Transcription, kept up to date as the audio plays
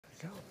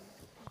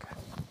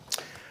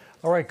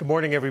All right, good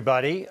morning,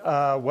 everybody.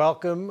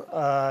 Welcome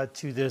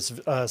to this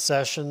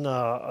session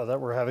that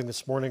we're having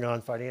this morning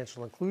on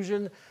financial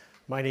inclusion.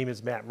 My name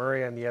is Matt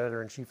Murray. I'm the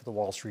editor-in-chief of the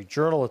Wall Street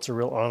Journal. It's a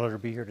real honor to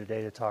be here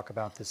today to talk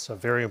about this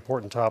very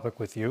important topic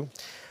with you.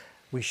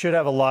 We should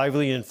have a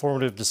lively and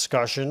informative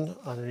discussion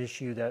on an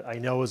issue that I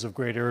know is of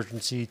great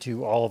urgency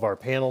to all of our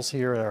panels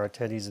here and our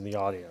attendees in the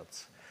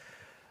audience.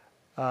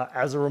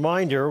 As a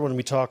reminder, when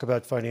we talk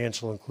about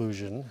financial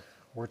inclusion,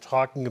 we're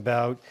talking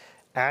about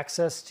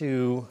access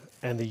to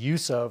and the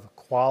use of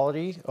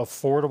quality,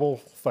 affordable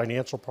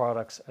financial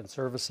products and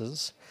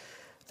services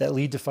that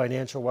lead to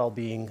financial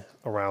well-being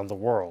around the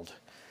world.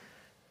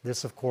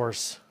 This, of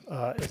course,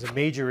 is a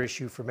major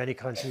issue for many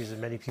countries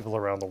and many people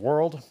around the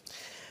world.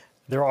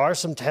 There are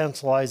some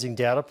tantalizing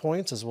data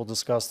points, as we'll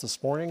discuss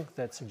this morning,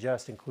 that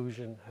suggest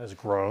inclusion has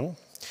grown.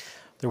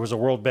 There was a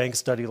World Bank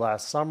study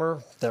last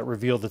summer that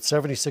revealed that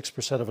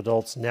 76% of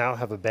adults now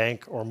have a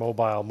bank or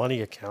mobile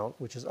money account,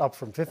 which is up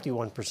from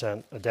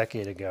 51% a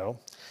decade ago.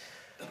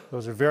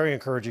 Those are very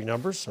encouraging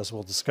numbers, as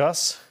we'll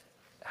discuss.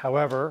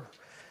 However,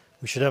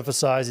 we should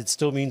emphasize it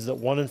still means that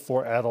 1 in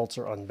 4 adults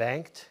are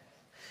unbanked,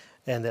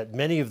 and that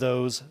many of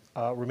those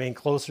remain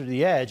closer to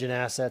the edge in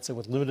assets and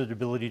with limited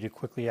ability to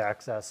quickly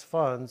access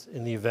funds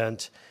in the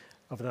event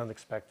of an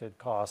unexpected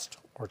cost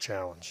or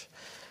challenge.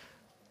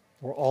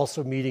 We're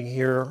also meeting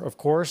here, of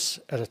course,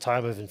 at a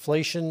time of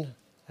inflation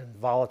and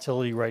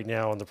volatility right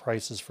now in the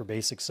prices for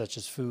basics such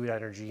as food,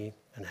 energy,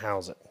 and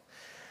housing.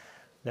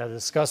 Now, to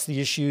discuss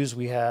the issues,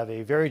 we have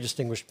a very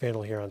distinguished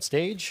panel here on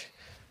stage.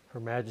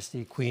 Her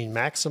Majesty Queen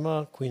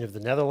Máxima, Queen of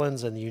the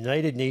Netherlands, and the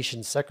United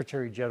Nations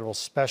Secretary General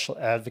Special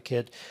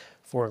Advocate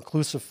for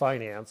Inclusive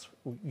Finance.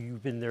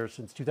 You've been there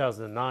since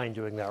 2009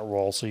 doing that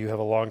role, so you have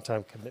a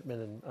long-time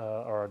commitment and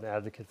are an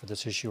advocate for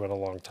this issue in a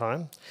long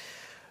time.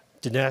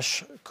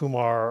 Dinesh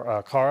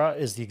Kumar Kara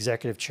is the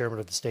Executive Chairman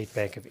of the State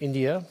Bank of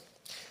India.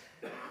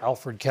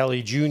 Alfred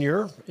Kelly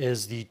Jr.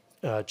 is the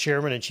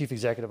Chairman and Chief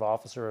Executive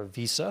Officer of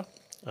Visa.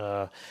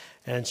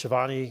 And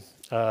Shivani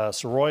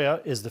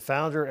Soroya is the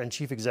founder and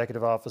chief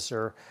executive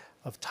officer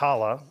of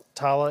Tala.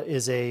 Tala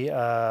is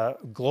a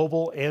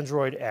global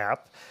Android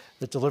app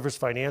that delivers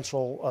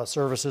financial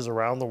services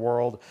around the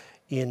world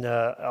in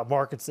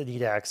markets that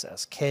need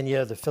access.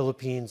 Kenya, the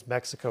Philippines,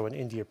 Mexico, and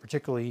India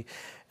particularly.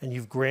 And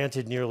you've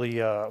granted nearly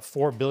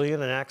 $4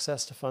 billion in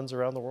access to funds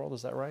around the world,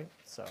 is that right?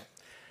 So,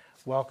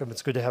 welcome.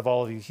 It's good to have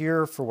all of you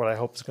here for what I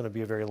hope is going to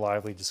be a very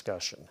lively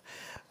discussion.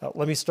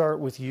 Let me start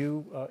with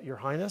you, Your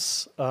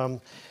Highness.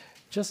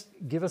 Just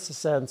give us a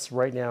sense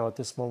right now at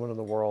this moment in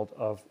the world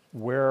of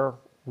where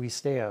we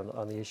stand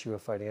on the issue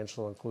of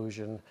financial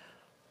inclusion,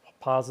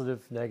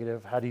 positive,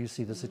 negative. How do you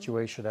see the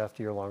situation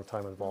after your long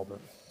time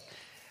involvement?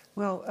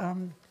 Well,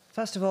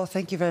 first of all,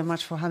 thank you very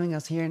much for having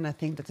us here. And I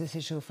think that this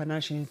issue of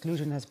financial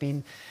inclusion has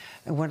been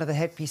one of the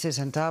headpieces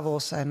in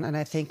Davos. And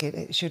I think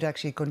it should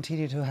actually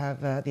continue to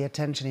have the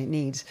attention it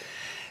needs.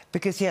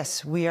 Because,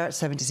 yes, we are at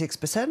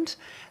 76%.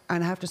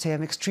 And I have to say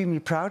I'm extremely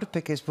proud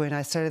because when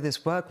I started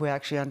this work, we're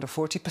actually under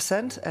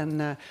 40%.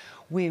 And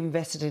we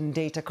invested in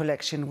data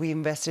collection. We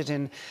invested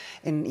in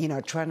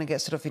trying to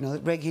get sort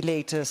of,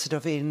 regulators sort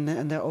of in,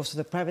 and also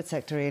the private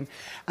sector in.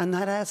 And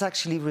that has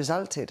actually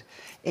resulted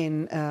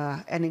in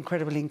an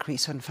incredible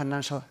increase on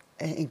financial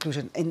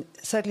inclusion,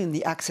 certainly in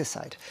the access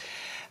side.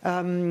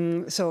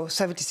 So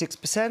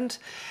 76%.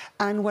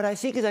 And what I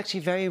think is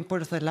actually very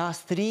important for the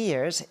last 3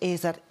 years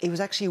is that it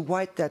was actually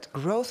that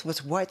growth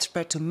was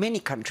widespread to many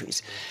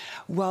countries,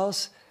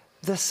 whilst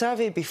the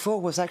survey before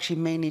was actually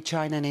mainly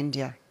China and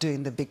India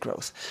doing the big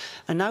growth.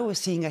 And now we're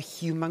seeing a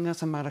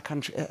humongous amount of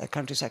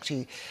countries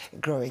actually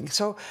growing.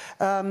 So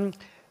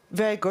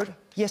very good.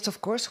 Yes, of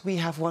course, we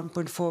have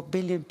 1.4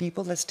 billion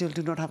people that still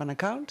do not have an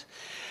account.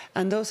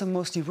 And those are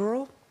mostly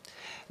rural.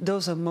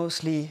 Those are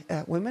mostly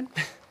women.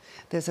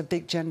 There's a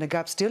big gender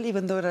gap still,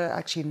 even though they're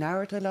actually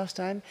narrowed the last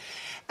time,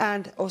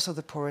 and also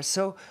the poorest.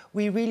 So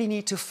we really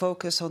need to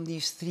focus on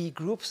these 3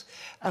 groups,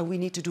 and we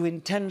need to do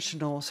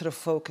intentional sort of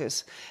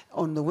focus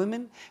on the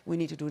women. We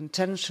need to do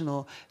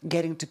intentional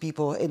getting to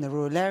people in the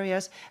rural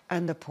areas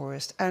and the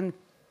poorest. And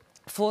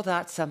for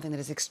that, something that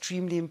is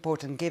extremely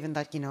important, given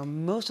that,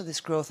 most of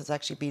this growth has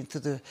actually been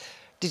through the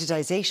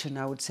digitization,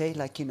 I would say,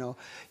 like, you,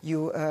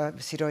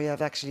 Siroya,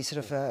 have actually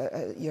sort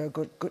of, you're a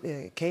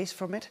good case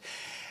from it.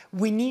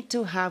 We need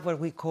to have what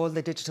we call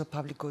the digital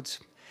public goods.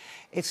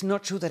 It's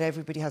not true that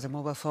everybody has a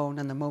mobile phone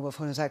and the mobile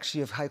phone is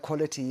actually of high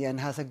quality and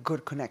has a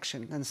good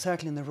connection. And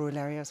certainly in the rural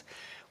areas,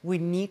 we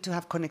need to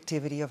have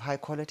connectivity of high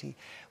quality.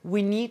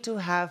 We need to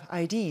have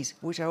IDs,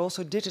 which are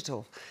also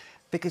digital,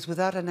 because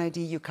without an ID,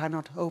 you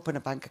cannot open a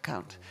bank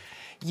account.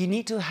 You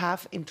need to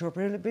have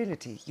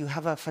interoperability. You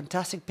have a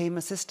fantastic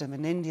payment system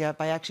in India.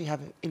 By actually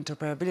having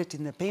interoperability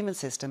in the payment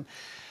system,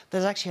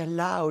 that's actually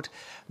allowed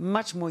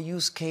much more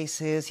use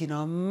cases,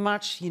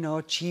 much,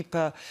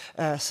 cheaper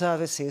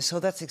services. So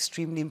that's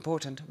extremely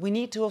important. We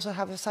need to also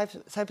have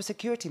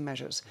cybersecurity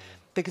measures,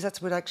 because that's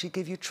what actually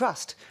give you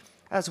trust,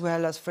 as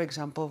well as, for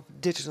example,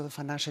 digital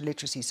financial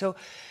literacy. So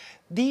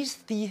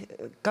the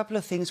couple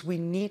of things we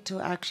need to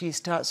actually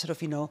start sort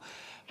of,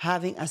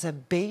 having as a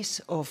base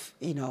of,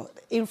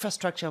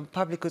 infrastructure and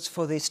public goods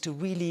for this to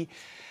really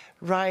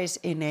rise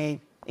in a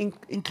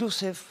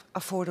inclusive,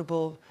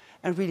 affordable,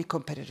 and really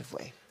competitive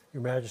way.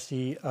 Your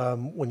Majesty,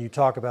 when you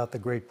talk about the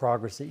great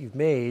progress that you've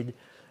made,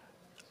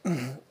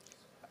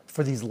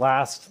 for this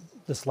last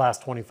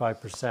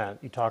 25%,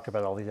 you talk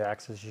about all these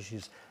access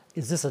issues.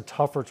 Is this a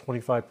tougher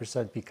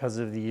 25% because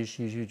of the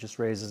issues you just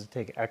raised? Does it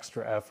take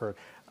extra effort?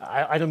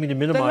 I don't mean to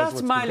minimize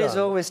what's been done. The last mile is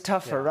always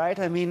tougher, right?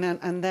 I mean,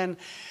 and then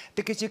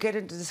because you get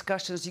into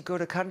discussions, you go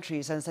to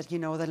countries and say,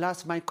 the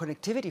last mile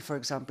connectivity, for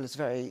example, is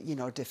very,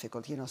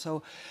 difficult.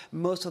 So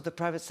most of the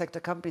private sector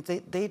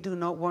companies, they do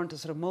not want to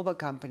sort of mobile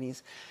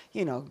companies,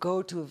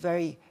 go to a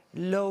very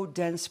low,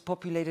 dense,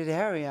 populated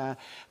area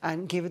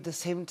and give it the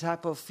same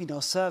type of,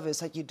 service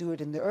that you do it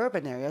in the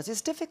urban areas.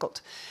 It's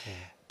difficult.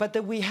 But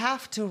that we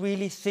have to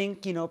really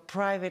think,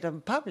 private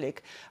and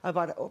public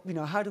about,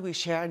 how do we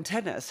share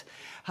antennas?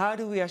 How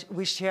do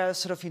we share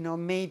sort of,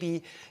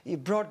 maybe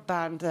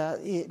broadband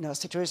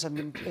situation? I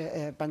mean,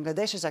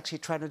 Bangladesh is actually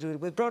trying to do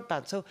it with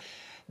broadband. So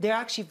they're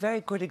actually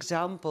very good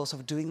examples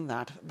of doing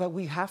that. But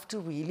we have to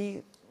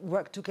really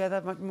work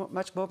together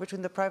much more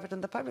between the private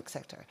and the public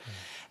sector.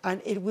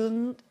 And it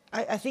will,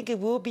 I think it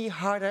will be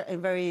harder in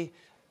very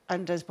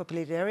undensely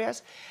populated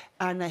areas,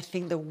 and I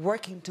think the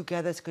working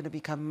together is going to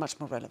become much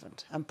more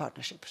relevant, and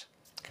partnerships.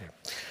 Okay.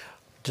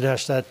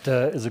 Dinesh, that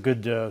is a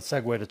good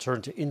segue to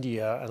turn to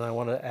India, and I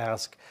want to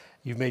ask,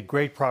 you've made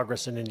great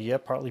progress in India,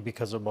 partly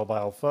because of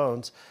mobile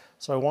phones,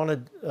 so I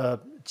wanted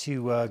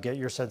to get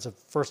your sense of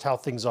first how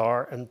things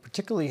are, and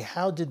particularly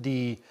how did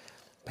the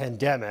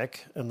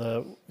pandemic and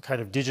the kind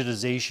of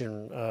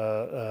digitization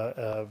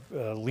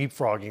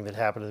leapfrogging that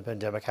happened in the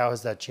pandemic, how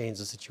has that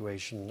changed the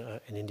situation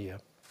in India?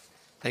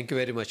 Thank you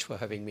very much for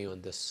having me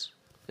on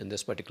in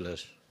this particular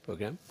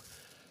program.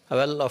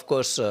 Well, of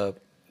course,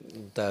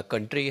 the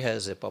country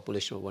has a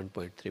population of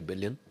 1.3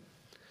 billion,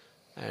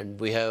 and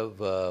we have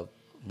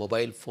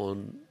mobile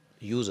phone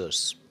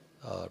users,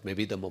 or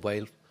maybe the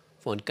mobile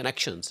phone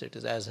connections. It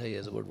is as high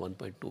as about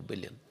 1.2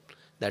 billion.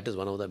 That is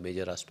one of the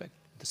major aspects.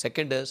 The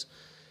second is,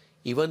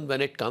 even when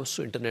it comes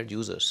to internet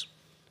users,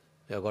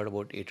 we have got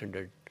about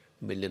 800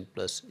 million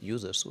plus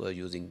users who are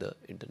using the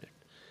internet.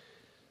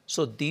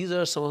 So these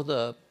are some of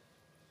the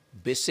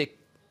basic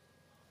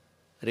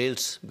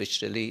rails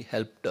which really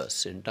helped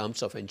us in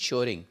terms of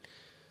ensuring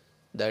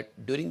that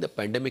during the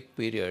pandemic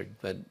period,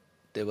 when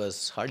there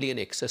was hardly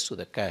any access to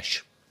the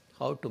cash,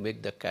 how to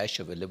make the cash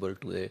available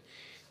to a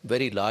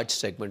very large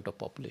segment of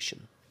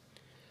population.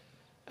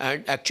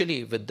 And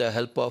actually, with the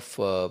help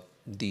of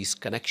these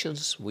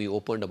connections, we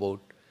opened about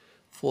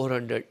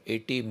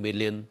 480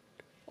 million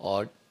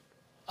odd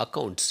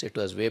accounts. It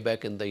was way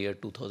back in the year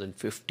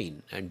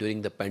 2015, and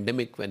during the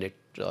pandemic when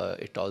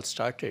it all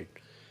started,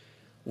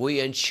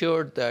 we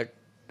ensured that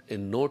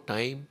in no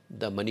time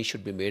the money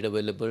should be made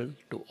available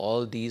to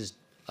all these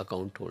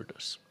account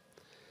holders.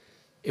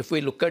 If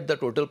we look at the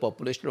total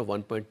population of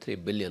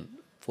 1.3 billion,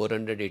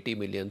 480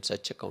 million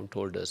such account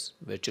holders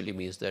virtually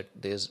means that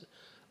there's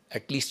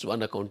at least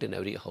one account in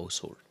every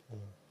household.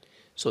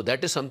 So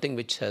that is something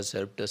which has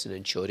helped us in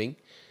ensuring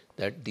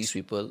that these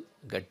people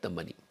get the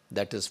money.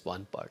 That is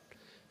one part.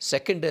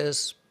 Second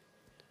is,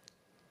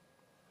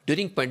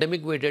 during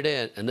pandemic, we did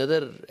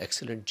another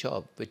excellent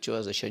job, which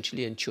was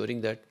essentially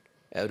ensuring that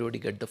everybody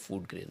get the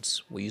food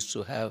grains. We used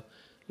to have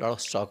a lot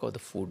of stock of the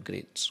food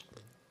grains.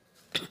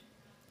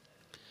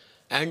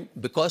 And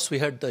because we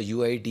had the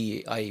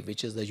UIDAI,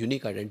 which is the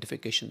unique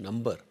identification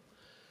number,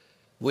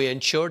 we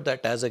ensured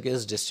that as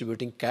against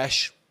distributing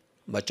cash,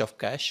 much of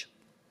cash,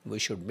 we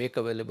should make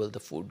available the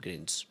food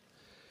grains.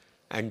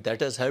 And that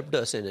has helped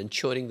us in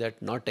ensuring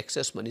that not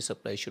excess money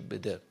supply should be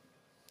there.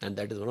 And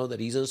that is one of the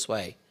reasons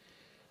why,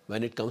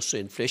 when it comes to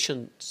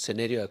inflation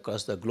scenario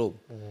across the globe,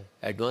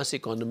 advanced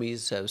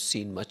economies have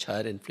seen much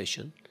higher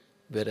inflation,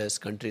 whereas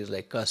countries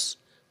like us,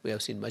 we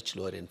have seen much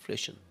lower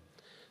inflation.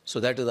 So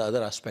that is the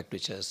other aspect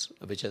which has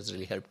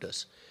really helped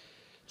us.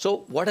 So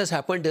what has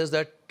happened is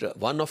that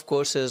one, of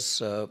course,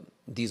 is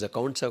these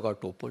accounts have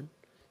got opened.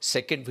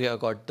 Second, we have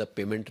got the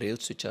payment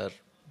rails which are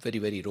very,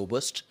 very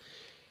robust.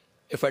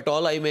 If at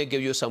all I may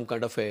give you some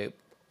kind of a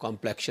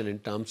complexion in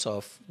terms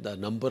of the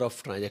number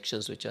of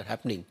transactions which are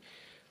happening,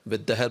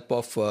 with the help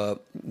of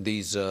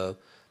these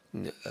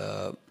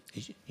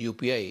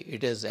UPI,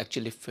 it is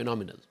actually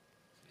phenomenal.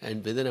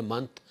 And within a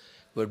month,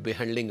 we'll be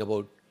handling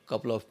about a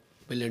couple of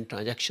million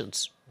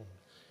transactions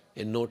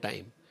in no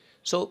time.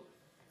 So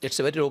it's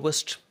a very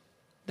robust,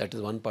 that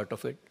is one part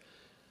of it.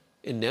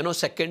 In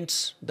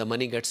nanoseconds, the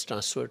money gets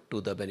transferred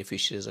to the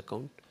beneficiary's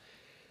account.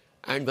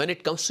 And when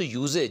it comes to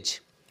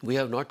usage, we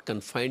have not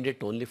confined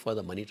it only for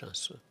the money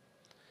transfer.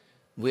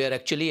 We are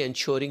actually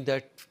ensuring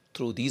that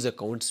through these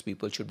accounts,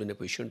 people should be in a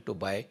position to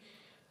buy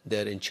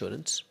their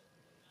insurance,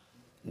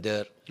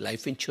 their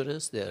life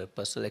insurance, their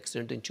personal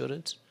accident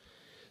insurance.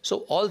 So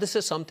all this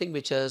is something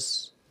which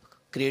has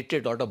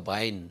created a lot of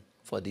buy-in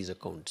for these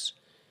accounts.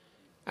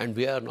 And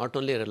we are not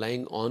only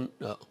relying on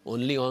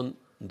only on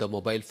the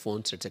mobile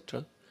phones,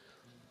 etc.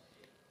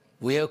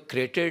 we have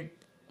created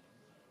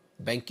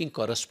banking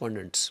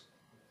correspondents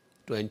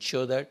to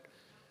ensure that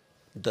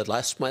the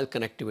last mile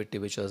connectivity,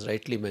 which was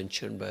rightly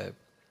mentioned by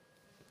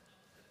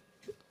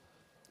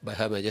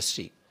Her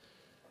Majesty,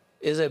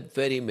 is a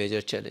very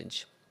major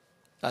challenge.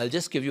 I'll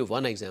just give you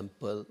one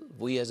example.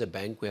 We as a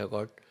bank, we have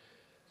got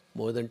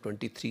more than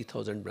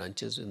 23,000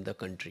 branches in the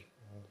country.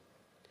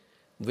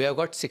 We have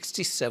got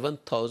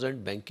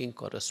 67,000 banking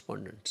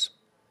correspondents.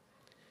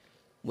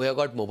 We have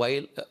got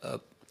mobile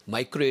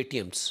micro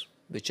ATMs,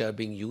 which are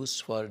being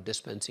used for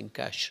dispensing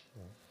cash.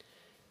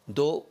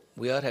 Though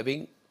we are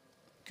having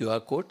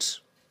QR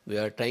codes, we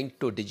are trying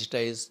to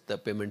digitize the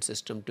payment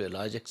system to a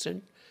large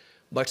extent,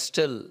 but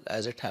still,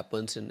 as it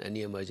happens in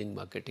any emerging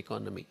market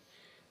economy,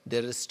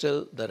 there is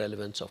still the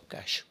relevance of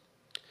cash.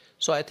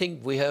 So I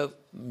think we have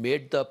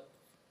made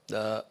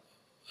the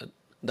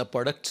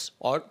products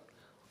or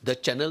the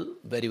channel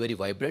very, very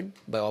vibrant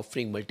by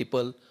offering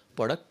multiple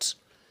products.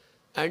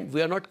 And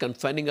we are not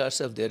confining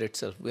ourselves there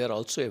itself. We are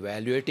also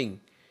evaluating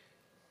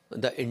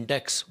the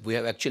index. We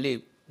have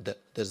actually, the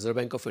Reserve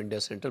Bank of India,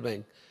 Central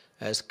Bank,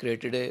 has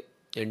created a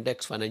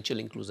index, financial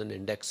inclusion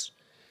index,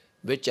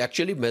 which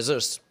actually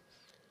measures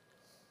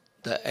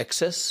the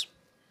access,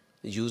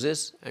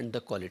 uses, and the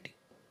quality.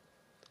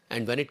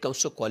 And when it comes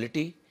to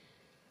quality,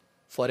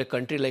 for a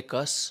country like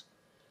us,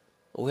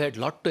 we had a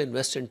lot to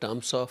invest in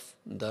terms of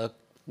the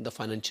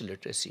financial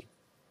literacy.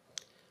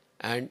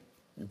 And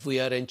we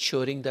are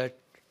ensuring that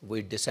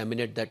we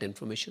disseminate that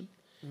information.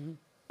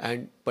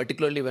 And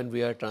particularly when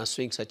we are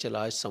transferring such a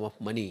large sum of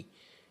money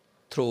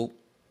through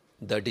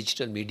the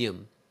digital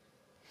medium,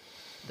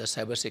 the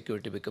cyber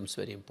security becomes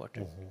very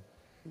important.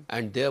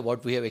 And there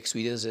what we have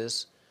experienced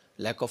is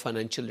lack of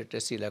financial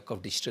literacy, lack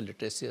of digital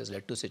literacy has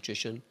led to a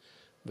situation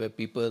where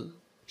people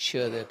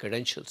share their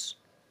credentials.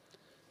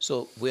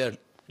 So we are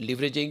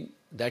leveraging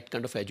that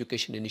kind of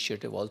education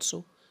initiative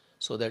also,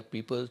 so that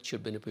people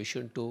should be in a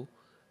position to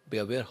be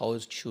aware how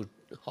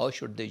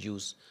should they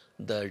use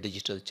the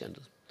digital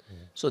channel.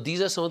 So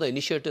these are some of the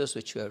initiatives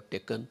which we have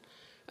taken,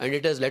 and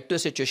it has led to a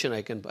situation.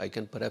 I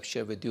can perhaps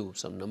share with you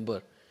some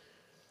number.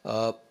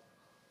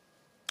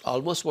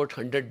 Almost about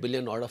 100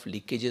 billion out of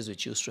leakages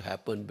which used to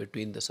happen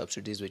between the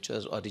subsidies which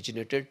was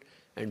originated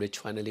and which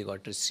finally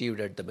got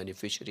received at the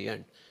beneficiary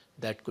end,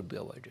 that could be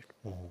avoided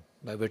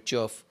by virtue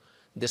of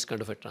this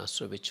kind of a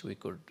transfer which we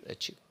could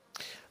achieve.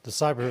 The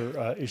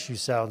cyber issue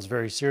sounds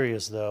very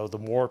serious, though. The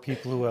more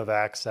people who have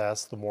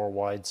access, the more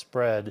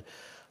widespread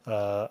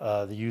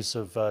the use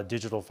of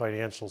digital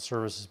financial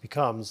services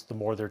becomes, the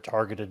more they're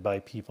targeted by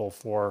people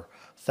for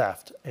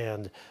theft.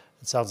 And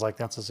it sounds like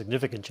that's a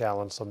significant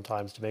challenge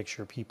sometimes to make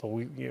sure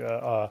people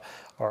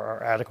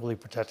are adequately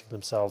protecting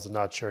themselves and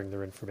not sharing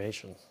their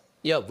information.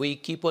 Yeah, we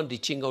keep on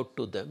reaching out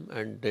to them,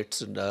 and it's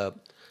the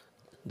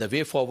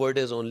way forward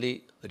is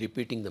only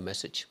repeating the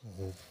message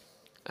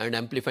and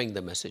amplifying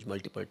the message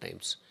multiple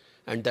times.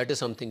 And that is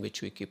something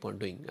which we keep on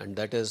doing. And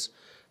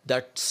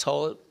that's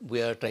how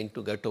we are trying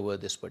to get over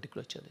this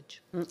particular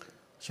challenge.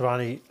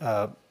 Shivani,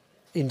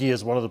 India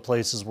is one of the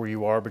places where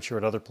you are, but you're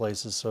at other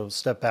places. So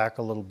step back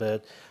a little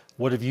bit.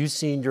 What have you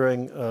seen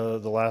during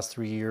the last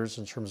 3 years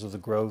in terms of the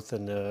growth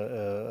and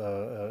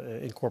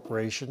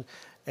incorporation?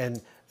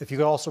 And if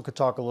you also could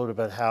talk a little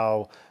bit about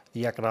how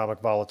the economic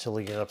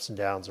volatility and ups and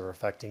downs are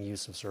affecting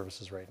use of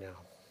services right now.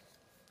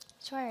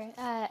 Sure,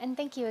 and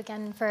thank you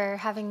again for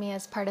having me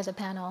as part of the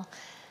panel.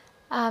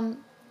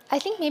 I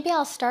think maybe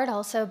I'll start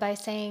also by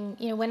saying,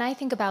 when I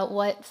think about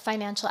what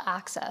financial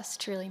access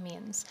truly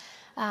means,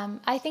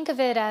 I think of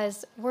it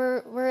as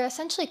we're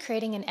essentially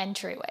creating an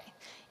entryway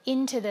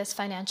into this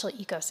financial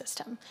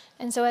ecosystem.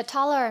 And so at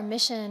Tala, our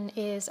mission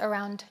is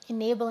around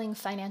enabling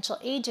financial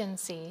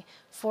agency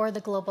for the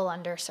global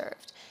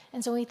underserved.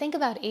 And so when we think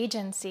about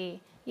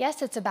agency,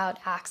 yes, it's about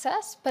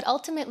access, but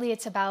ultimately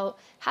it's about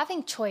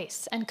having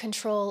choice and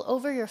control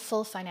over your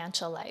full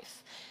financial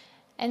life.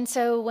 And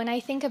so when I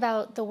think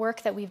about the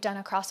work that we've done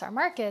across our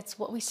markets,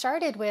 what we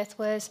started with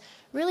was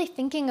really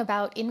thinking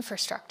about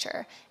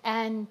infrastructure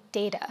and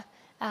data.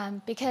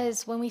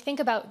 Because when we think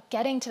about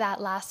getting to that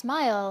last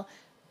mile,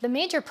 the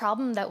major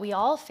problem that we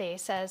all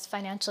face as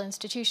financial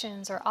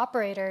institutions or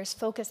operators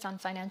focused on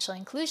financial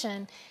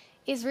inclusion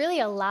is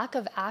really a lack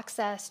of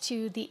access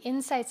to the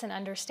insights and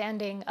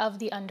understanding of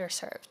the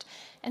underserved.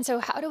 And so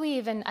how do we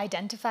even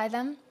identify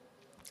them?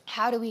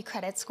 How do we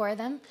credit score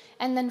them?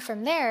 And then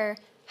from there,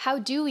 how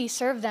do we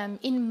serve them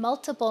in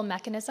multiple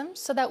mechanisms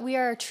so that we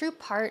are a true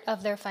part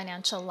of their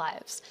financial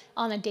lives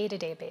on a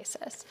day-to-day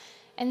basis?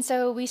 And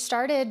so we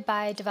started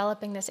by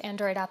developing this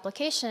Android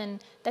application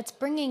that's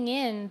bringing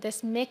in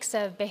this mix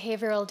of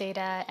behavioral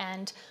data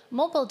and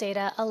mobile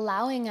data,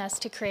 allowing us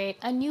to create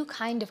a new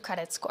kind of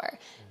credit score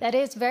that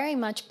is very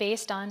much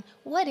based on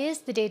what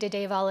is the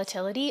day-to-day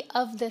volatility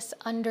of this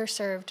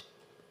underserved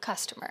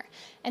customer.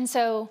 And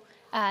so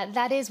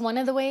that is one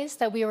of the ways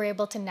that we were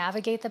able to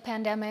navigate the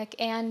pandemic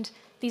and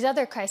these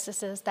other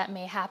crises that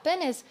may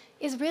happen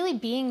is really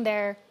being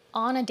there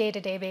on a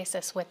day-to-day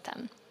basis with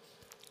them.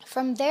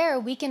 From there,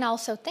 we can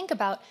also think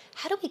about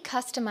how do we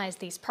customize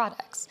these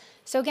products?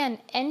 So again,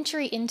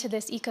 entry into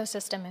this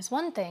ecosystem is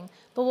one thing,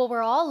 but what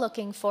we're all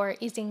looking for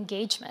is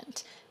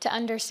engagement to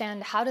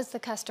understand how does the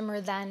customer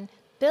then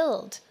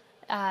build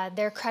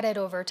their credit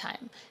over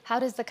time? How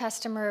does the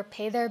customer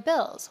pay their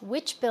bills?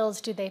 Which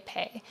bills do they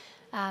pay?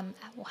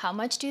 How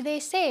much do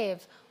they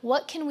save?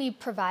 What can we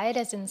provide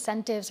as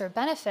incentives or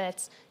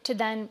benefits to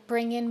then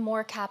bring in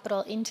more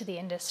capital into the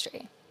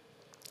industry?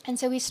 And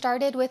so we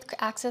started with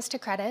access to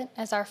credit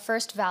as our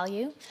first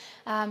value.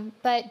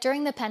 But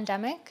during the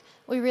pandemic,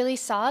 we really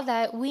saw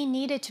that we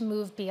needed to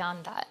move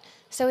beyond that.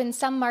 So in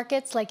some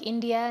markets like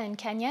India and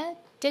Kenya,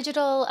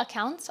 digital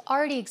accounts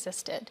already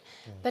existed.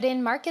 But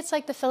in markets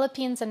like the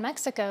Philippines and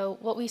Mexico,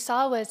 what we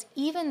saw was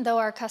even though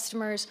our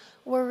customers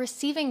were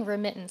receiving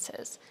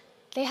remittances,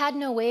 they had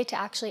no way to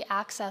actually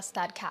access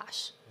that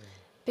cash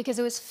because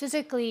it was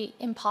physically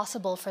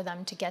impossible for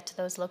them to get to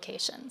those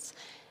locations.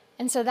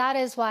 And so that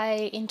is why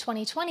in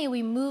 2020,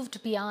 we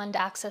moved beyond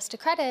access to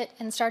credit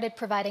and started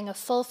providing a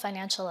full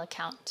financial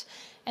account.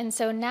 And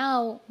so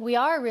now we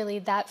are really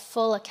that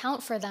full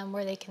account for them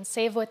where they can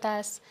save with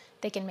us,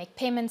 they can make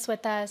payments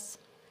with us.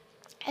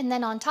 And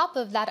then on top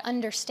of that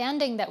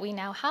understanding that we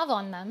now have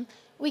on them,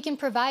 we can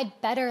provide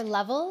better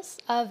levels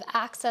of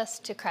access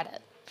to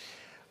credit.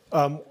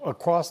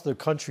 Across the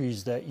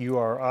countries that you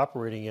are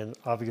operating in,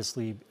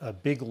 obviously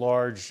big,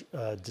 large,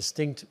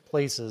 distinct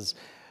places,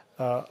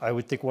 I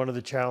would think one of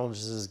the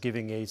challenges is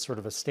giving a sort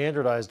of a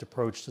standardized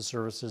approach to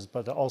services,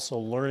 but also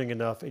learning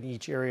enough in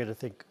each area to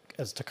think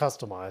as to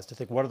customize, to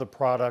think what are the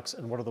products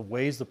and what are the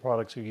ways the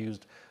products are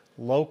used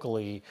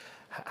locally.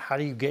 How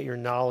do you get your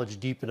knowledge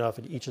deep enough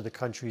in each of the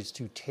countries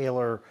to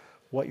tailor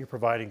what you're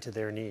providing to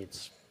their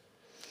needs?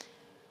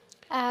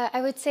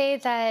 I would say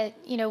that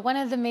one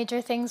of the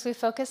major things we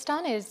focused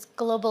on is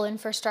global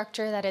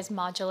infrastructure that is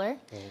modular.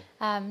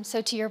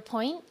 So to your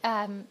point,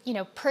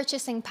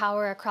 purchasing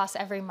power across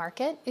every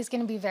market is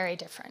going to be very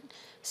different.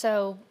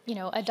 So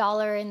a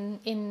dollar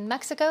in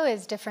Mexico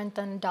is different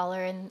than a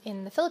dollar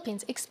in the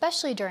Philippines,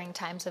 especially during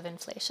times of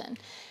inflation.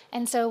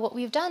 And so what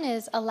we've done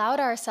is allowed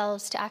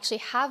ourselves to actually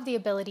have the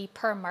ability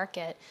per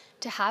market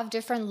to have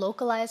different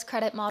localized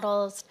credit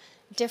models,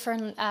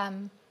 different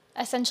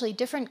essentially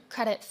different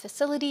credit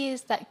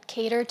facilities that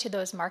cater to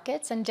those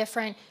markets and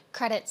different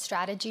credit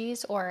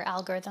strategies or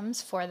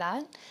algorithms for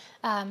that.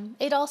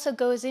 It also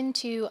goes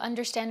into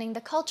understanding the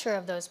culture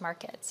of those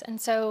markets.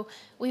 And so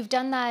we've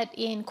done that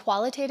in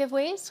qualitative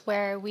ways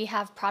where we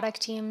have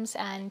product teams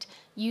and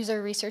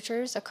user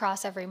researchers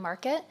across every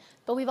market,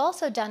 but we've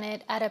also done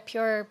it at a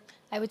pure,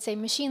 I would say,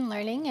 machine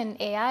learning and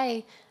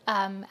AI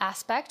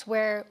aspect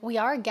where we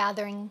are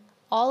gathering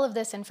all of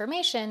this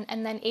information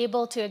and then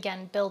able to,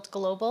 again, build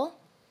global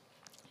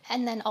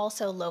and then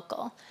also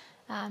local.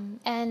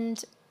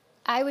 And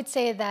I would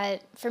say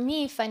that for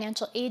me,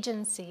 financial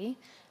agency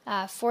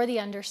for the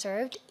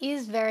underserved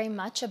is very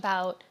much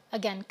about,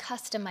 again,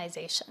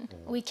 customization.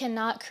 We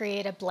cannot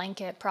create a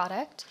blanket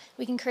product.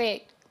 We can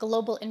create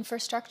global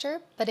infrastructure,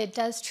 but it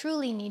does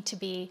truly need to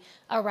be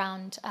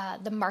around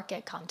the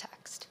market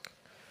context.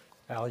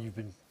 Al, you've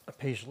been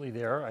patiently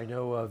there. I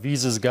know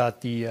Visa's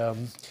got the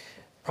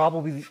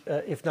probably,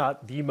 if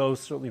not the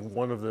most, certainly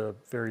one of the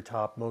very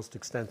top, most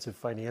extensive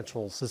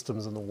financial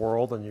systems in the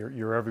world, and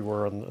you're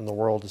everywhere in the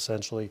world,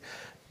 essentially.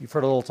 You've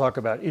heard a little talk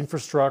about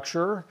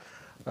infrastructure.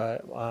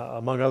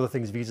 Among other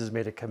things, Visa's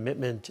made a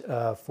commitment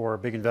for a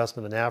big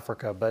investment in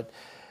Africa, but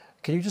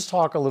can you just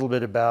talk a little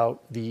bit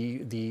about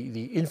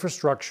the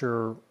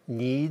infrastructure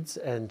needs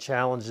and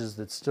challenges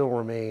that still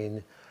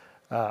remain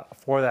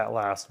for that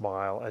last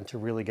mile and to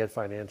really get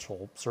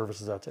financial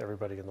services out to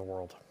everybody in the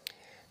world?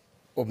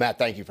 Well, Matt,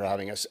 thank you for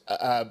having us.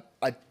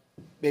 I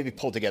maybe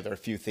pulled together a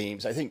few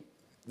themes. I think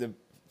the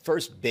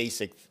first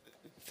basic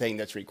thing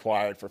that's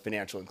required for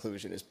financial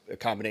inclusion is a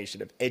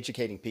combination of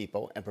educating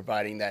people and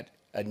providing that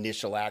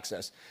initial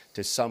access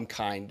to some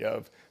kind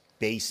of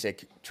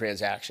basic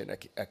transaction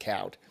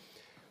account.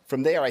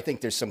 From there, I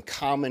think there's some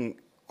common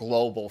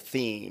global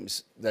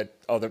themes that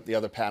the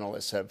other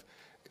panelists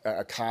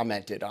have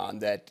commented on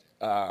that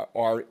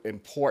are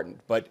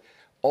important, but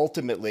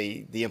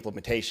ultimately, the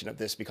implementation of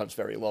this becomes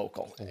very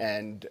local,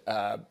 and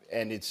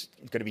it's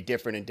going to be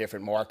different in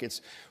different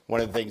markets.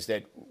 One of the things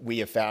that we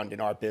have found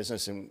in our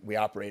business, and we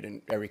operate in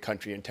every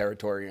country and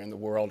territory in the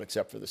world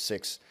except for the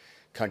 6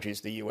 countries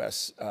the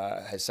U.S.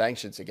 Has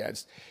sanctions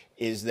against,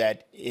 is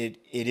that it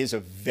is a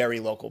very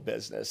local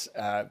business.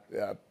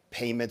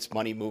 Payments,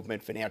 money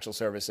movement, financial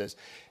services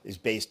is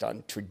based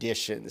on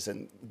traditions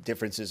and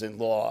differences in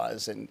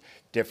laws and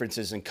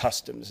differences in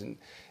customs and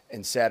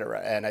et cetera.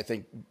 And I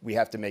think we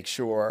have to make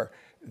sure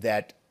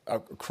that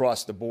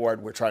across the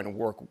board, we're trying to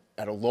work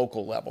at a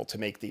local level to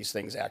make these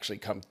things actually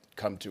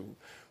come to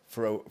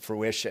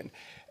fruition.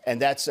 And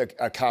that's a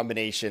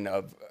combination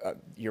of,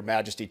 Your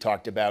Majesty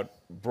talked about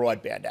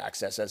broadband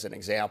access as an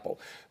example.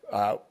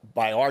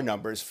 By our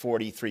numbers,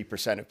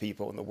 43% of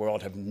people in the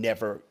world have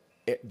never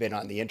been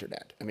on the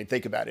internet. I mean,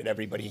 think about it.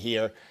 Everybody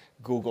here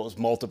Googles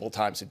multiple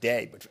times a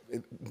day, but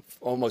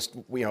almost,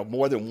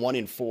 more than 1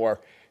 in 4,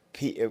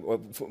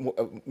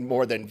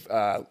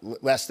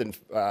 less than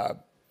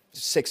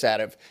 6 out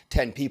of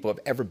 10 people have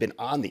ever been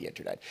on the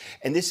internet.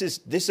 And this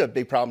is a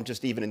big problem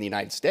just even in the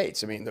United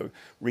States. I mean, the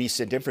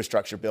recent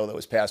infrastructure bill that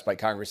was passed by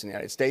Congress in the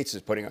United States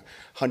is putting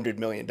 $100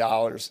 million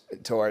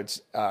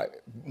towards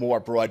more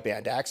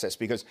broadband access,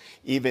 because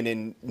even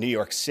in New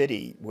York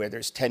City, where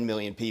there's 10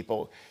 million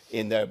people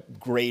in the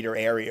greater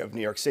area of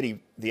New York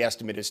City, the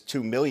estimate is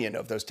 2 million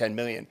of those 10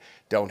 million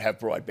don't have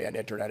broadband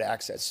internet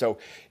access. So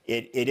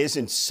it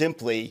isn't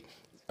simply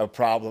a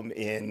problem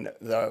in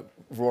the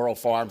rural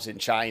farms in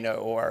China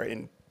or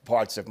in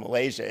parts of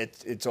Malaysia.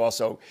 It's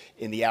also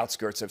in the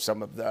outskirts of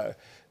some of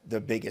the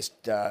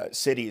biggest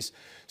cities.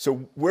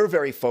 So we're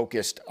very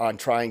focused on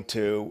trying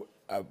to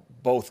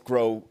both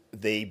grow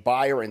the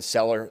buyer and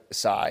seller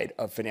side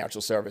of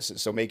financial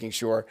services. So making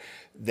sure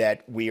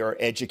that we are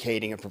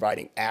educating and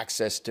providing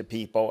access to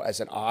people as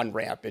an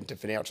on-ramp into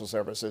financial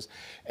services,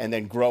 and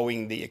then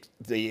growing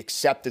the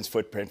acceptance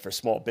footprint for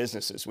small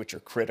businesses, which are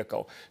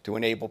critical to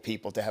enable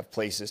people to have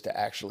places to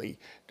actually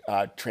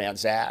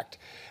transact.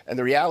 And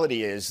the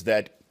reality is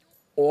that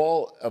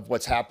all of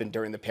what's happened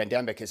during the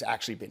pandemic has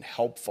actually been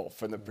helpful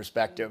from the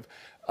perspective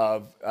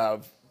of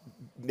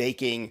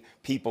making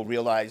people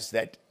realize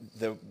that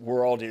the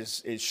world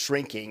is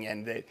shrinking,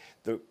 and that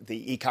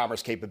the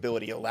e-commerce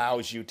capability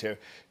allows you to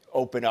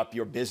open up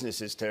your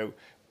businesses to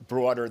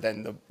broader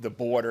than the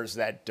borders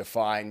that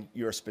define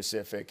your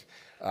specific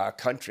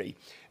country.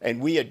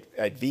 And we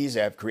at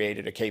Visa have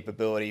created a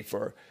capability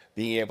for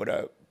being able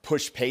to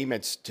push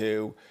payments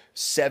to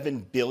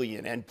 7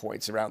 billion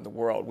endpoints around the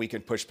world. We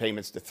can push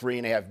payments to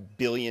 3.5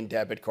 billion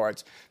debit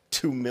cards,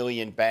 2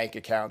 million bank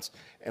accounts,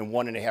 and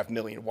 1.5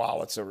 million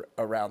wallets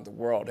around the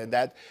world. And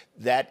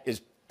that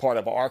is part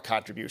of our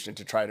contribution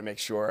to try to make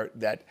sure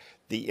that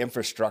the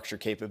infrastructure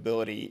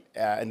capability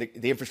and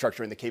the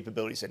infrastructure and the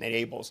capabilities it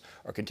enables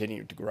are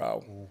continuing to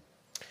grow.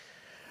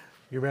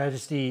 Your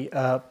Majesty,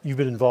 you've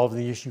been involved in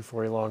the issue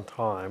for a long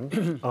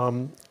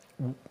time.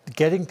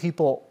 Getting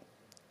people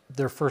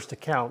their first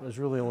account is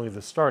really only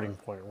the starting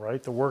point,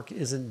 right? The work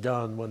isn't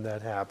done when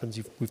that happens.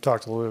 We've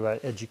talked a little bit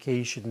about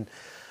education,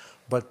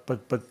 but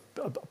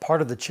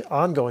part of the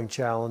ongoing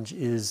challenge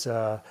is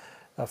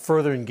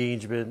further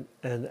engagement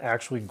and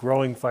actually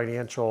growing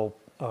financial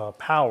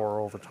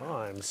power over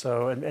time.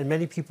 So, and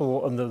many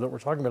people that we're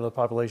talking about in the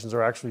populations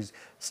are actually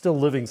still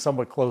living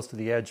somewhat close to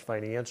the edge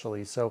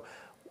financially. So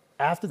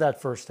after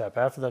that first step,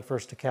 after that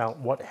first account,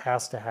 what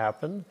has to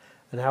happen,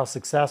 and how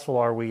successful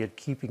are we at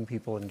keeping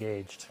people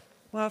engaged?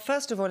 Well,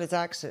 first of all, it's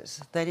access,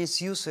 then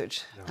it's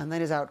usage, and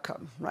then it's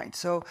outcome, right?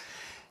 So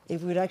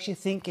if we'd actually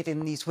think it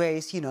in these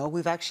ways,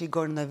 we've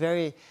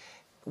actually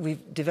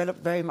we've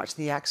developed very much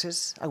the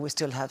access, and we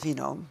still have,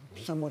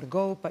 some more to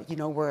go, but,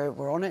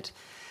 we're on it.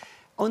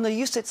 On the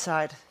usage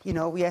side,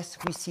 yes,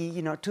 we see,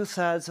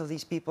 2/3 of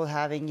these people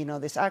having,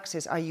 this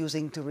access are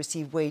using to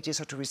receive wages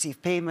or to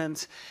receive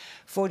payments.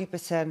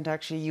 40%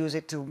 actually use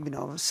it to,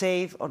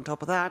 save on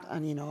top of that,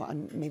 and,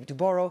 and maybe to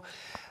borrow.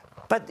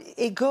 But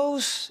it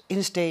goes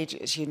in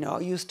stages,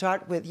 You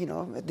start with,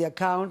 the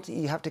account,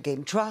 you have to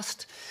gain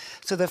trust.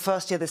 So the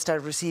first year they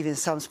start receiving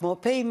some small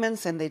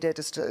payments, and they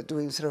did start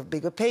doing sort of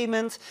bigger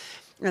payments.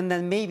 And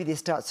then maybe they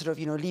start sort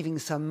of, leaving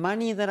some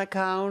money in that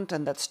account,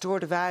 and that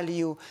stored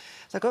value.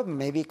 It's like, oh,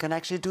 maybe it can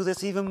actually do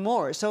this even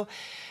more. So,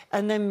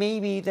 and then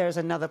maybe there's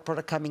another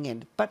product coming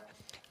in. But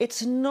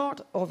it's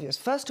not obvious.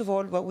 First of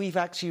all, what we've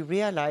actually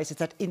realized is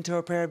that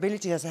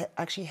interoperability has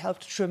actually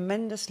helped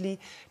tremendously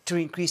to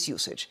increase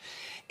usage.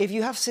 If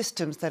you have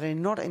systems that are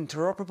not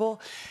interoperable,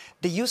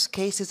 the use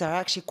cases are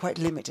actually quite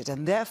limited,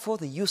 and therefore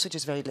the usage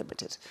is very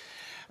limited.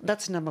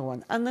 That's number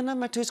one. And then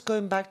number two is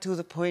going back to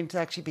the point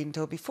actually being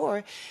told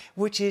before,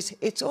 which is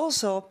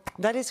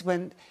that is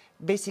when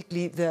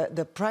basically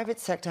the private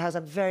sector has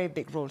a very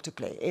big role to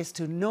play, is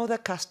to know their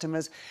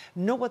customers,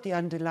 know what the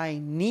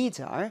underlying needs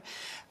are.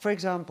 For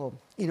example,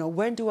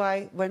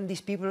 when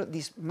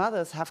these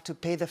mothers have to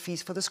pay the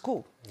fees for the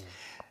school,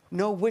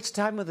 know which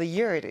time of the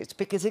year it is,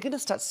 because they're going to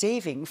start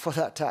saving for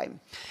that time.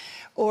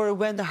 Or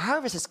when the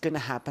harvest is going to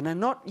happen, and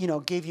not,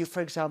 give you, for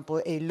example,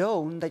 a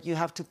loan that you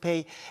have to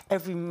pay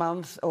every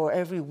month or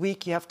every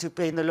week you have to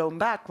pay the loan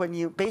back, when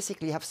you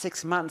basically have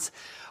 6 months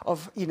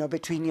of,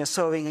 between your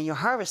sowing and your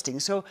harvesting.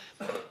 So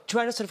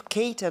trying to sort of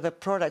cater the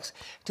products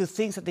to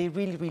things that they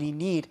really, really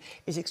need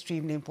is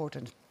extremely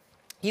important.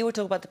 You were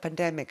talking about the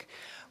pandemic.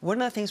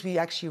 One of the things we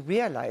actually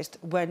realized,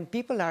 when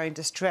people are in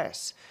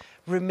distress,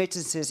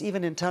 remittances,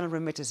 even internal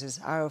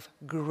remittances, are of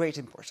great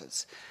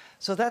importance.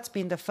 So that's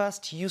been the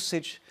first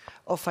usage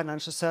of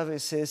financial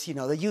services,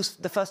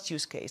 the first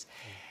use case.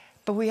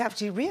 But we have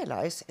to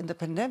realize in the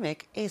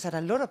pandemic is that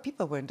a lot of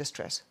people were in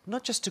distress,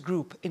 not just a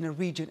group in a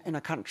region, in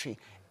a country.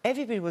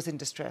 Everybody was in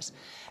distress.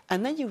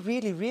 And then you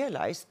really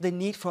realize the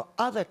need for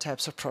other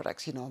types of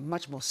products,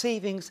 much more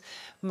savings,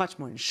 much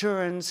more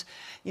insurance,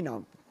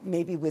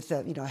 maybe with,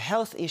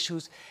 health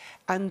issues.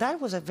 And that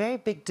was a very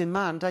big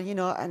demand. And,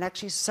 and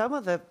actually some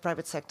of the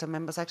private sector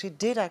members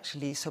did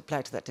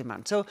supply to that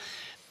demand. So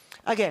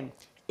again,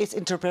 it's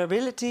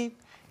interoperability,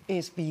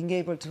 is being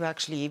able to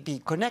actually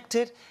be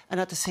connected, and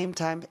at the same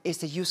time, it's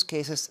the use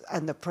cases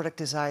and the product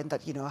design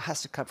that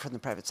has to come from the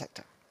private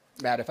sector.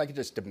 Matt, if I could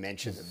just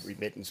dimension the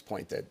remittance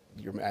point that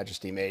Your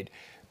Majesty made,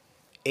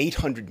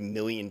 800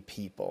 million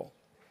people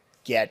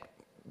get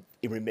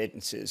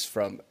remittances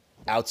from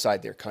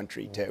outside their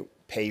country to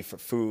pay for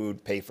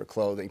food, pay for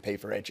clothing, pay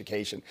for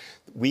education.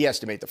 We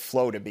estimate the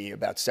flow to be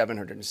about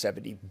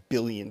 $770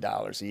 billion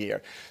a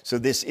year. So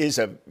this is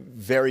a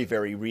very,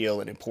 very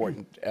real and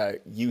important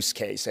use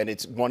case, and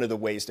it's one of the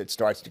ways that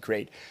starts to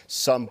create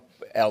some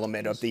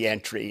element of the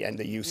entry and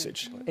the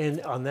usage.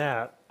 And on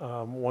that,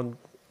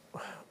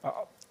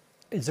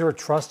 is there a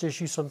trust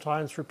issue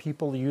sometimes for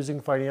people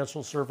using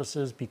financial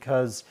services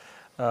because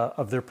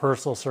of their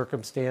personal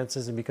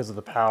circumstances and because of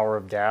the power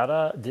of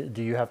data?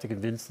 Do you have to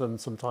convince them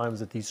sometimes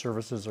that these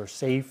services are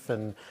safe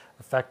and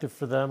effective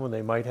for them when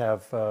they might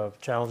have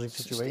challenging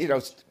situations? You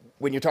know,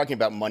 when you're talking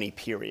about money,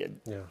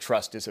 period, Yeah.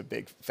 trust is a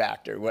big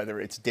factor,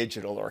 whether it's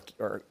digital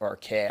or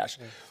cash.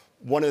 Yeah.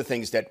 One of the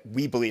things that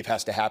we believe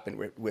has to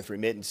happen with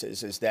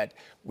remittances is that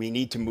we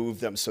need to move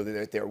them so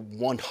that they're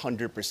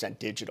 100%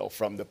 digital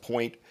from the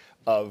point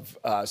of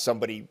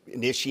somebody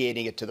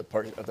initiating it to the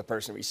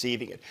person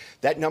receiving it.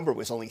 That number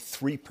was only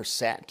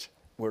 3%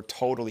 were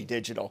totally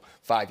digital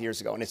 5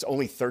 years ago, and it's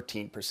only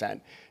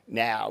 13%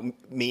 now,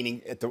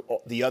 meaning at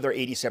the other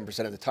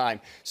 87% of the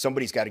time,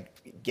 somebody's got to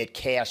get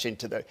cash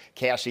into the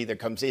cash either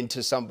comes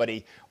into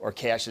somebody or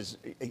cash is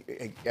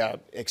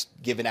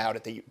given out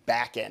at the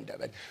back end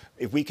of it.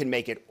 If we can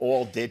make it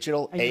all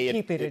digital,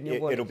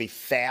 it'll be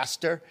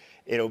faster,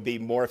 it'll be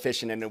more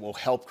efficient, and it will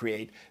help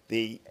create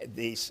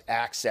these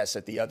access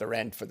at the other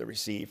end for the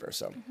receiver.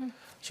 So. Mm-hmm.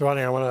 Shivani,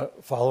 I want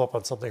to follow up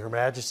on something Her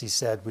Majesty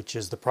said, which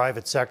is the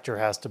private sector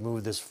has to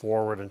move this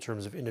forward in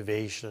terms of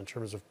innovation, in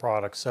terms of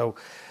products. So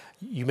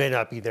you may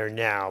not be there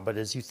now, but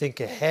as you think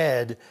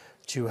ahead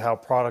to how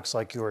products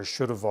like yours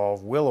should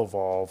evolve, will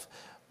evolve,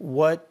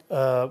 what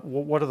are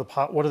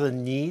the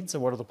needs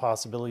and what are the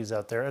possibilities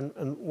out there?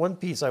 And one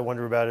piece I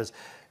wonder about is,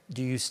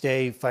 do you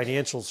stay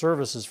financial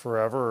services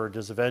forever, or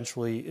does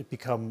eventually it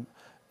become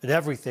an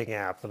everything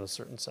app in a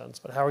certain sense?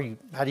 But how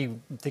do you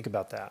think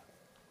about that?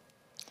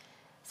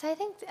 So I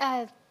think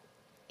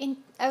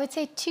I would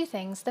say two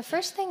things. The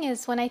first thing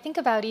is when I think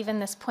about even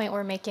this point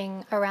we're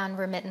making around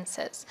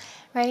remittances,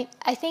 right?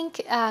 I think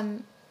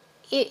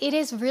it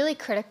is really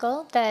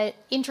critical that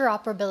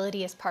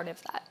interoperability is part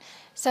of that.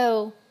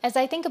 So as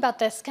I think about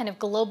this kind of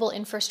global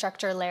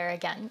infrastructure layer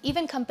again,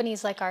 even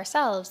companies like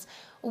ourselves,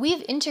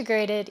 we've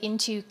integrated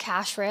into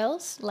cash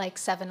rails like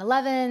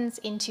 7-Elevens,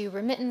 into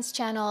remittance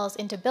channels,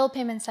 into bill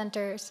payment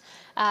centers,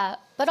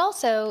 but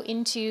also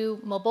into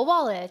mobile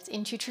wallets,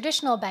 into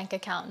traditional bank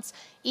accounts,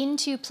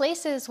 into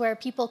places where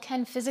people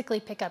can physically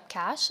pick up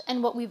cash.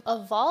 And what we've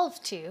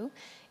evolved to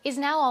is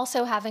now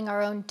also having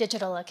our own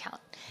digital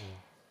account.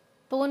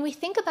 But when we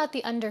think about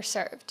the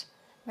underserved,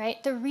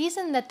 right, the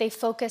reason that they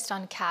focused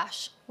on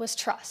cash was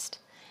trust.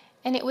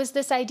 And it was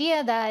this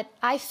idea that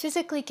I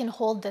physically can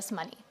hold this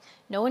money.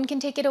 No one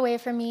can take it away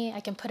from me. I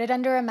can put it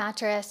under a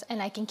mattress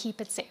and I can keep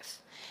it safe.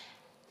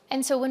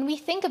 And so when we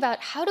think about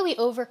how do we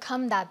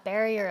overcome that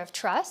barrier of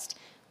trust,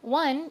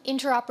 one,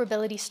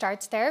 interoperability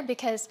starts there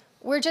because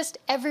we're just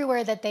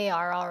everywhere that they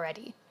are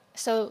already.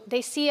 So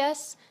they see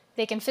us,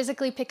 they can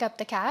physically pick up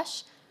the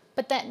cash,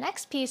 but that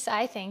next piece,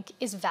 I think,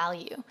 is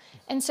value.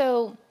 And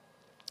so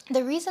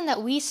the reason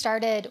that we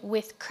started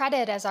with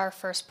credit as our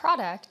first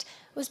product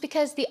was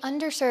because the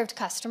underserved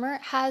customer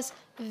has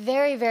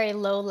very, very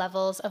low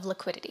levels of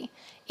liquidity.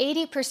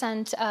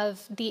 80%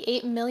 of the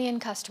 8 million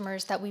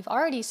customers that we've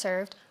already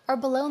served are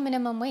below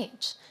minimum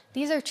wage.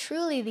 These are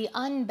truly the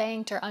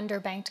unbanked or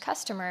underbanked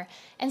customer.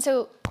 And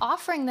so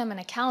offering them an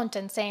account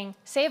and saying,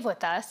 save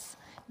with us,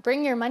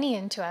 bring your money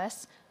into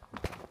us,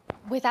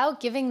 without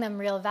giving them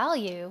real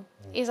value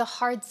is a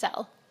hard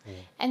sell.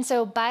 And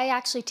so by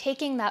actually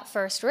taking that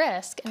first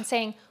risk and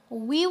saying,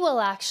 we will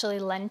actually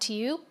lend to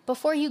you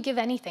before you give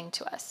anything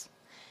to us.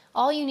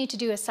 All you need to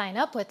do is sign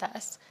up with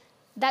us.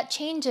 That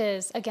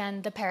changes,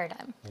 again, the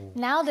paradigm.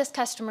 Now this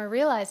customer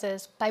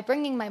realizes by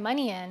bringing my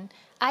money in,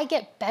 I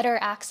get better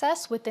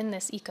access within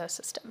this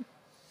ecosystem.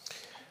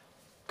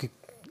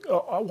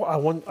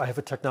 I have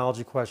a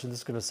technology question. This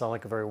is going to sound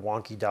like a very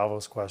wonky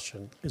Davos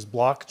question. Is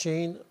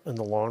blockchain in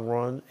the long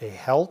run a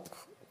help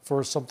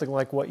for something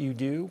like what you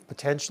do,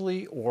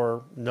 potentially,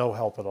 or no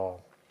help at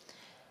all?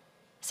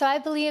 So I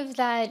believe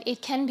that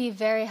it can be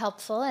very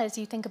helpful as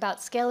you think about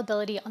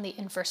scalability on the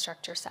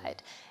infrastructure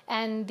side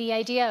and the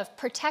idea of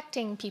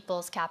protecting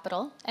people's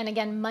capital and,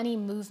 again, money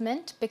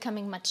movement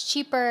becoming much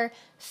cheaper,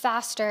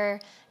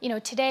 faster. You know,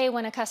 today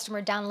when a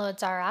customer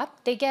downloads our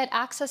app, they get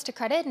access to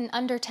credit in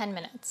under 10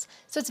 minutes.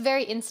 So it's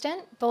very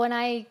instant, but when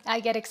I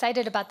get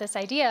excited about this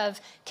idea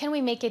of can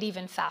we make it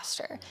even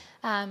faster?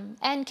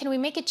 And can we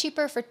make it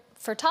cheaper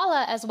for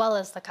Tala as well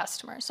as the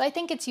customer? So I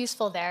think it's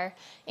useful there.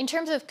 In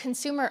terms of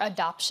consumer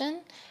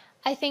adoption,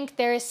 I think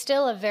there is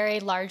still a very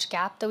large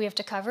gap that we have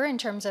to cover in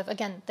terms of,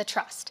 again, the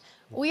trust.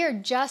 We are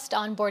just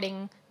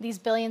onboarding these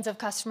billions of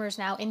customers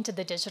now into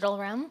the digital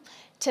realm.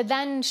 To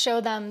then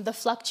show them the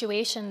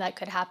fluctuation that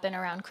could happen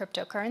around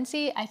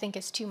cryptocurrency, I think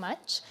is too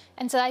much.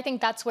 And so I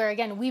think that's where,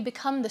 again, we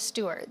become the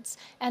stewards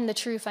and the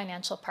true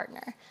financial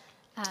partner.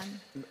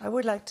 I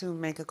would like to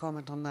make a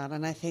comment on that,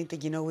 and I think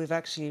that, we've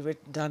actually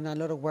done a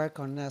lot of work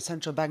on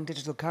central bank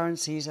digital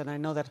currencies, and I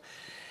know that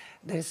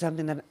there's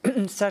something that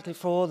certainly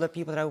for all the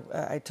people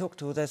that I talk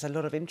to, there's a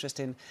lot of interest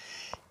in.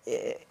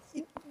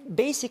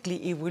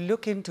 Basically, if we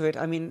look into it,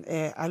 I mean,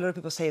 a lot of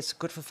people say it's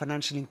good for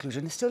financial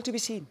inclusion. It's still to be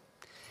seen.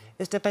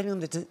 It's depending on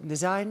the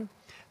design,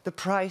 the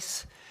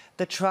price,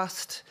 the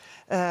trust,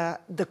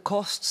 the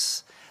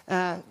costs.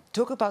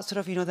 Talk about sort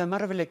of, the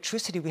amount of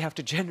electricity we have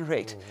to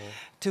generate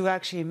to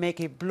actually make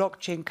a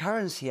blockchain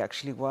currency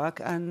actually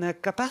work, and the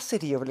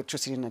capacity of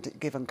electricity in a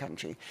given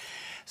country.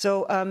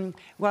 So, and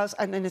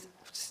it's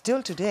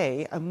still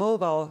today, a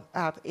mobile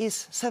app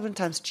is 7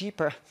 times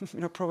cheaper,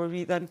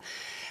 probably than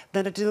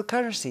a digital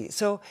currency.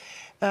 So,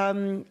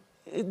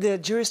 the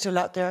jury's still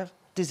out there.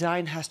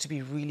 Design has to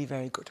be really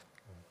very good.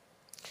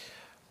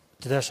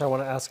 Dinesh, I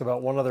want to ask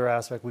about one other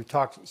aspect. We've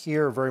talked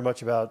here very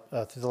much about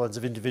through the lens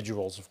of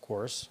individuals, of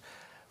course.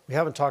 We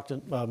haven't talked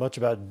much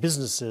about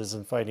businesses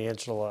and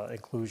financial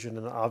inclusion,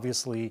 and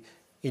obviously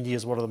India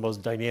is one of the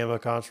most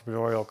dynamic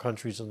entrepreneurial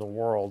countries in the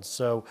world.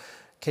 So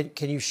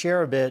can you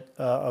share a bit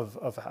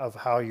of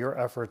how your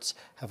efforts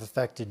have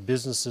affected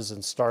businesses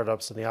and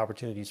startups and the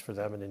opportunities for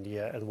them in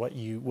India, and what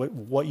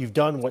you've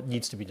done, what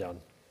needs to be done?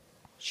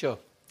 Sure.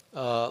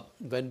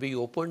 When we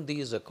opened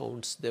these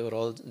accounts, they were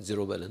all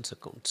zero balance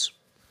accounts.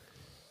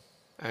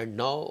 And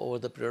now, over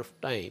the period of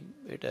time,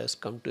 it has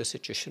come to a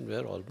situation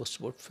where almost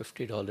about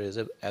 $50 is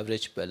the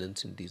average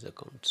balance in these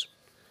accounts.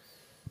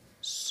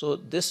 So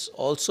this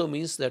also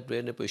means that we're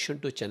in a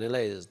position to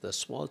channelize the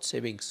small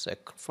savings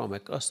from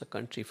across the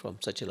country from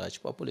such a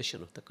large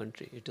population of the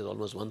country. It is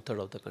almost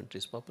 1/3 of the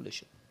country's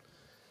population.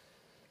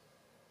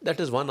 That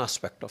is one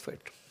aspect of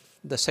it.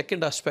 The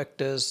second aspect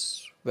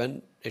is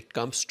when it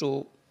comes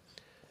to,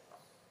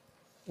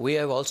 we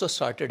have also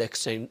started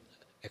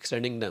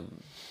extending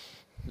them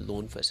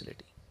loan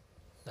facility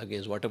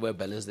against whatever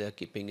balance they are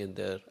keeping in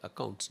their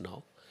accounts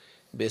now.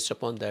 Based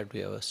upon that,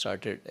 we have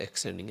started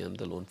extending them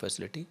the loan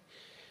facility,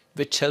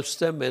 which helps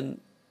them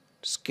in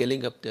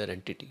scaling up their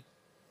entity,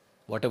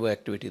 whatever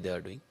activity they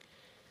are doing.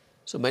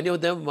 So many of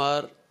them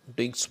are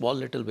doing small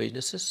little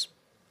businesses,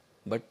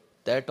 but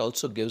that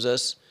also gives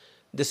us,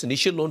 this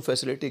initial loan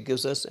facility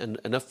gives us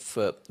enough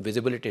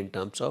visibility in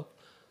terms of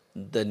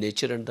the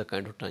nature and the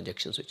kind of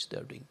transactions which they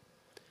are doing.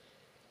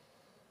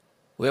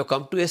 We have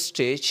come to a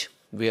stage,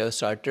 we have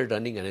started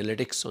running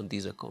analytics on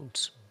these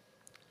accounts,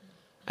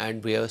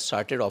 and we have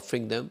started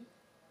offering them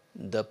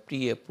the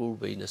pre-approved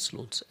business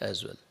loans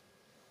as well,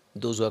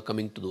 those who are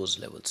coming to those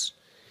levels.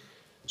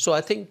 So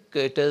I think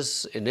it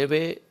is, in a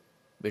way,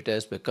 it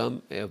has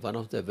become one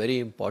of the very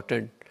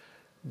important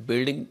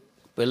building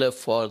pillar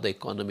for the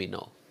economy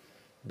now,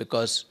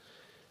 because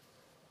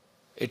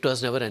it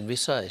was never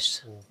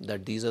envisaged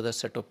that these are the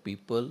set of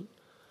people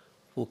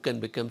who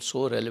can become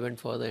so relevant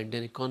for the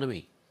Indian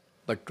economy.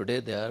 But today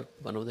they are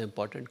one of the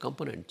important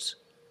components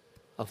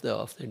of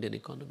the Indian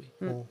economy.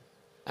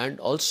 And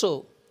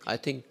also, I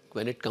think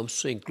when it comes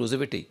to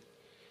inclusivity,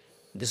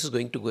 this is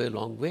going to go a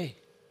long way.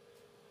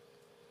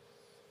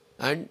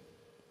 And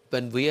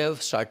when we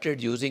have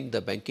started using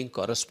the banking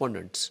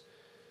correspondents,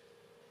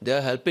 they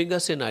are helping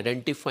us in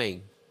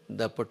identifying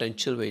the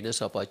potential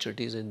business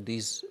opportunities in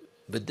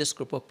with this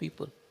group of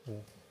people.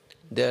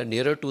 They are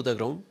nearer to the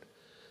ground,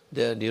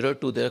 they are nearer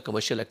to their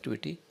commercial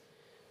activity,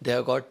 they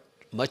have got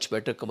much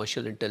better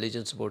commercial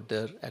intelligence about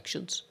their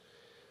actions.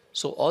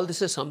 So all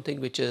this is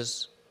something which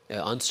is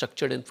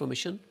unstructured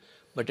information,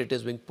 but it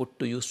is being put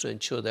to use to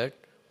ensure that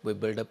we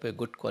build up a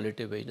good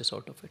quality business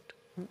out of it.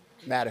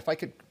 Matt, if I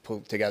could pull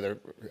together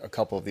a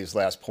couple of these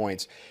last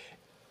points.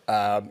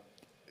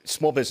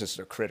 Small businesses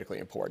are critically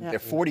important. Yeah. They're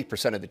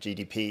 40% of the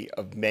GDP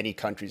of many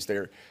countries.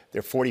 They're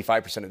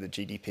 45% of the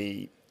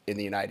GDP in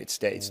the United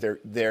States.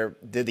 They're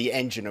the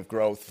engine of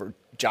growth for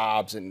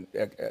jobs and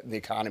the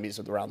economies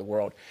around the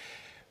world.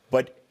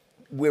 But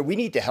where we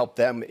need to help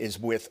them is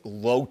with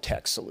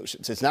low-tech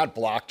solutions. It's not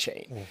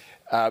blockchain.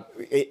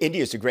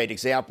 India is a great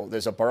example.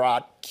 There's a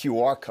Bharat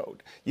QR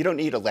code. You don't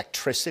need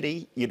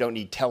electricity. You don't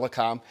need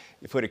telecom.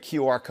 You put a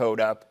QR code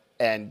up,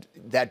 and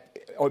that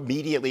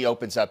immediately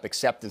opens up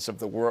acceptance of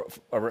the world,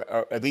 or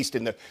at least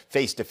in the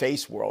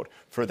face-to-face world,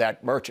 for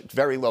that merchant.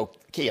 Very low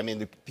key. I mean,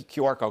 the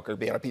QR code could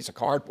be on a piece of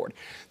cardboard.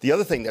 The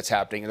other thing that's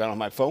happening, and I don't have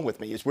my phone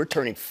with me, is we're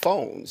turning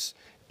phones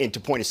into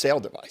point-of-sale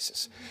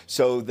devices,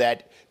 so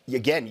that,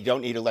 again, you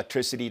don't need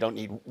electricity, you don't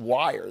need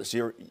wires.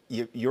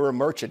 You're a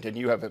merchant and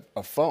you have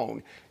a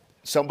phone.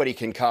 Somebody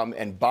can come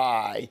and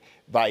buy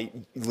by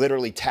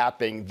literally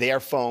tapping their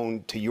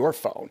phone to your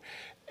phone.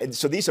 And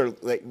so these are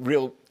like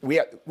real, we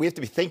have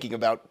to be thinking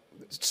about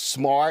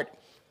smart,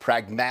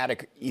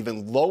 pragmatic,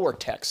 even lower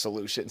tech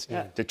solutions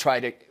to try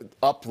to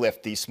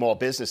uplift these small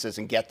businesses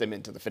and get them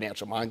into the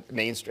financial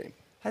mainstream.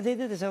 I think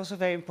that is also a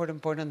very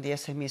important point on the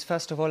SMEs.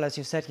 First of all, as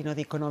you said, the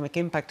economic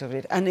impact of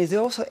it. And it's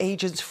also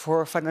agents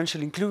for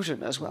financial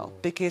inclusion as well.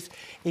 Because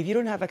if you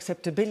don't have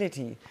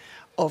acceptability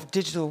of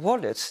digital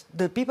wallets,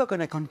 the people are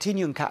going to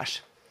continue in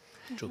cash.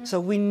 So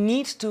we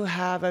need to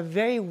have a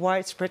very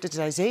widespread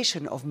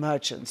digitization of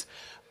merchants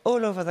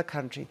all over the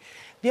country.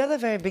 The other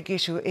very big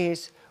issue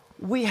is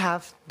we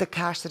have the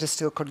cash that is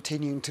still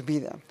continuing to be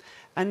there.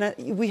 And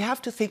we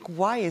have to think,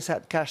 why is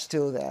that cash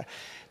still there?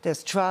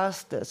 There's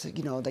trust, there's,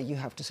 that you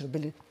have to sort of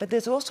build it. But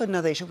there's also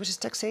another issue, which is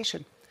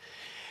taxation.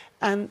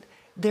 And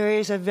there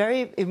is a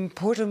very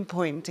important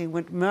point in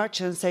when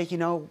merchants say,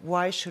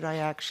 why should I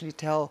actually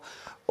tell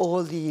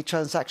all the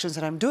transactions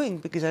that I'm doing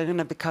because I'm going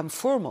to become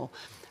formal?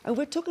 And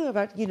we're talking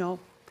about,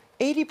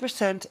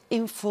 80%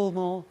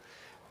 informal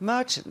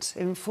merchants,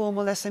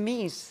 informal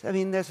SMEs. I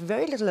mean, there's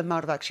very little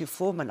amount of actually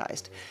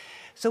formalized.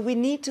 So we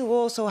need to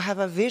also have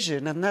a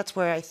vision, and that's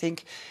where I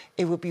think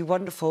it would be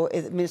wonderful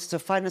if Minister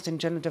of Finance in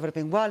General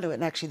Developing World,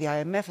 and actually the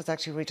IMF has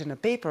actually written a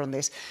paper on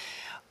this,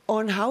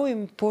 on how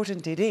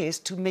important it is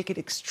to make it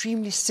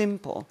extremely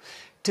simple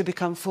to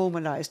become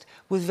formalized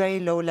with very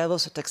low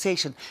levels of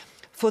taxation,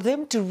 for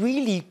them to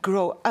really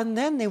grow, and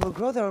then they will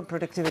grow their own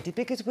productivity,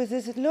 because with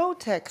these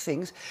low-tech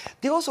things,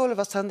 they also all of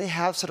a sudden they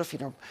have sort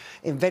of,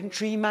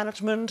 inventory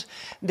management.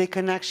 They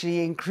can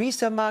actually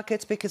increase their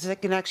markets because they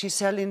can actually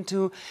sell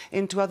into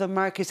other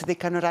markets that they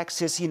cannot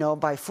access,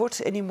 by foot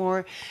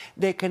anymore.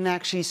 They can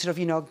actually sort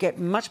of, get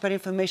much better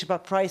information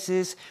about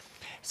prices.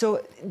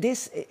 So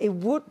it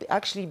would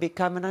actually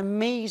become an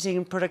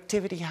amazing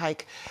productivity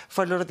hike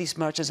for a lot of these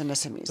merchants and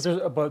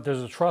SMEs. But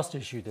there's a trust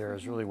issue there,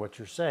 is really what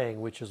you're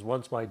saying, which is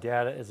once my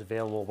data is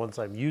available, once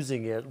I'm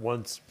using it,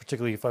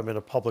 particularly if I'm in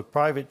a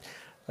public-private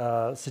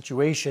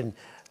situation,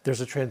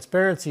 there's a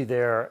transparency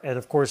there. And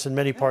of course, in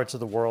many parts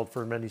of the world,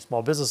 for many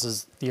small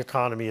businesses, the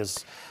economy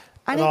is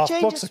an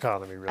off-books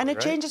economy, really, and it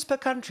right? changes per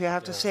country, I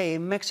have to say.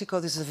 In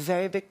Mexico, this is a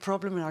very big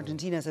problem. In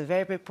Argentina, it's a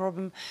very big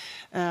problem.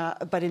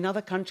 But in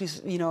other countries,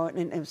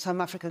 in some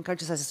African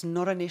countries, it's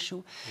not an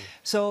issue.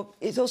 So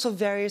it also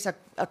varies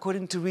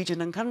according to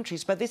region and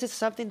countries. But this is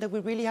something that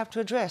we really have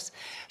to address.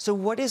 So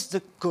what is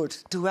the good?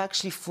 To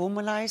actually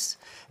formalize,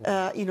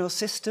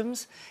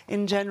 systems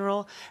in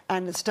general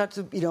and start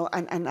to,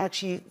 and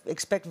actually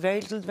expect very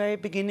little at the very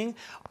beginning,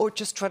 or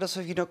just try to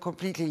sort of,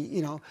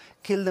 completely,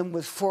 kill them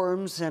with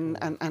forms and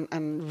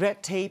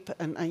red tape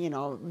and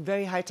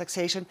very high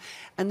taxation,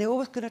 and they're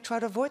always going to try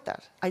to avoid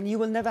that, and you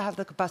will never have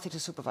the capacity to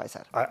supervise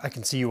that. I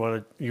can see you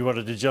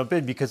wanted to jump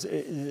in because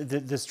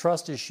this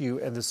trust issue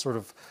and this sort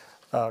of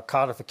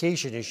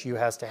codification issue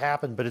has to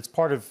happen, but it's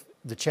part of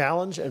the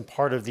challenge and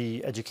part of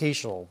the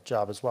educational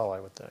job as well, I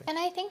would think. And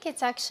I think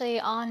it's actually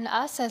on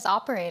us as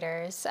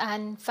operators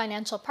and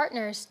financial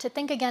partners to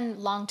think again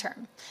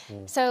long-term.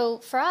 So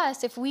for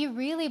us, if we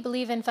really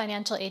believe in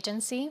financial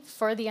agency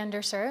for the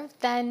underserved,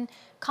 then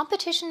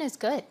competition is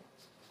good,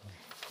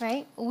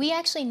 right? We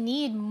actually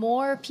need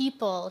more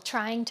people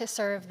trying to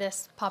serve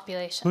this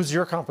population. Who's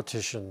your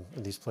competition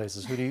in these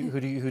places? Who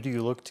do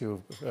you look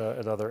to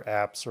in other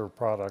apps or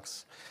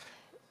products?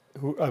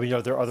 Are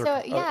there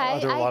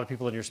a lot of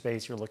people in your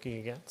space you're looking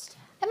against?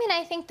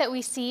 I think that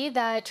we see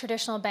that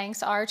traditional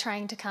banks are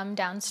trying to come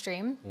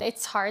downstream.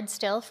 It's hard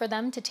still for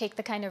them to take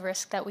the kind of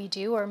risk that we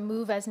do or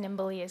move as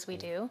nimbly as we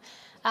do.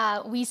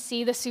 We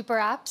see the super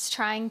apps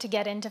trying to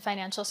get into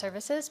financial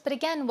services. But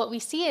again, what we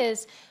see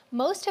is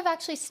most have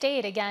actually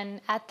stayed,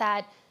 again, at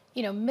that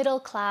middle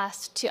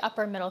class to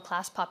upper middle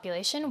class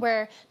population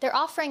where they're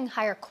offering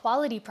higher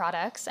quality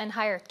products and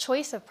higher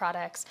choice of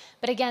products.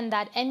 But again,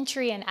 that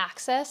entry and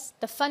access,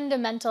 the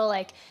fundamental,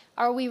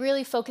 are we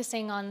really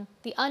focusing on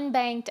the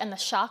unbanked and the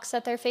shocks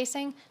that they're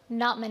facing?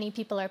 Not many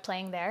people are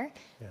playing there.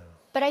 Yeah.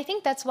 But I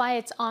think that's why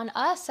it's on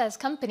us as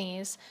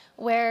companies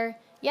where,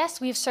 yes,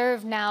 we've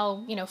served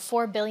now,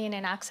 4 billion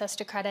in access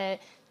to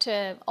credit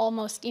to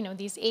almost,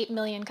 these 8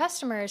 million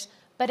customers,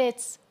 but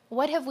it's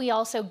what have we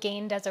also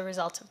gained as a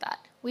result of that?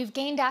 We've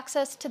gained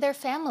access to their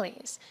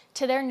families,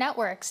 to their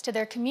networks, to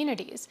their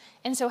communities.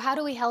 And so how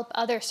do we help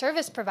other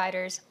service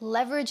providers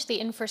leverage the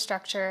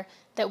infrastructure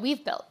that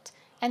we've built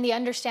and the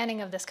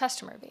understanding of this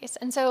customer base?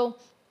 And so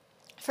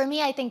for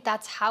me, I think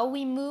that's how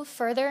we move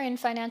further in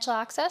financial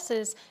access,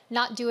 is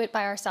not do it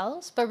by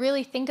ourselves, but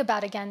really think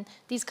about, again,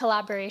 these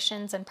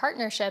collaborations and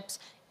partnerships,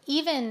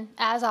 even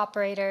as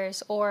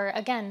operators or,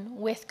 again,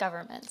 with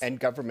governments. And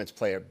governments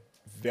play a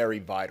very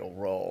vital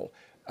role.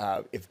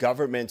 If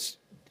governments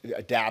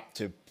adapt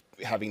to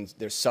having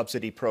their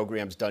subsidy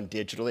programs done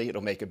digitally,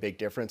 it'll make a big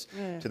difference.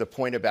 To the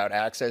point about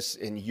access,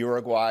 in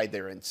Uruguay,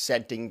 they're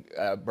incenting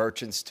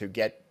merchants to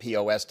get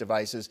POS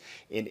devices.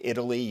 In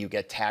Italy, you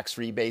get tax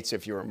rebates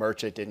if you're a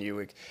merchant and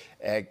you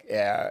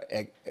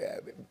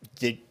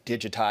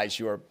digitize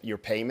your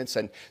payments.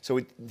 And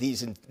so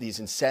these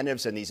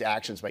incentives and these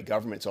actions by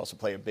governments also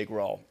play a big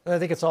role. I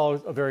think it's all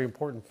a very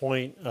important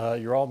point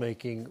you're all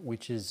making,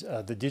 which is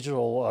the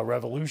digital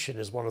revolution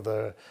is one of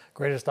the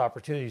greatest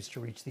opportunities to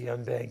reach the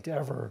unbanked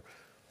ever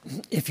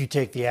if you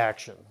take the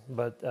action.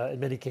 But in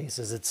many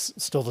cases, it's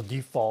still the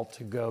default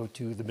to go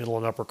to the middle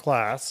and upper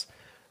class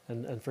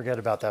and forget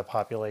about that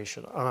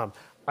population.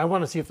 I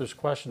want to see if there's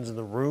questions in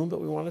the room that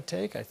we want to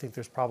take. I think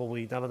there's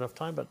probably not enough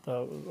time, but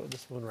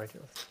this one right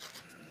here.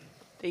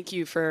 Thank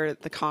you for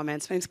the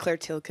comments. My name's Claire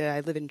Tilke. I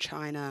live in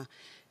China.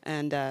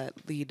 and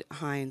lead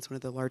Hines, one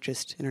of the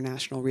largest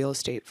international real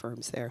estate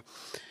firms there.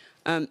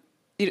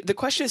 The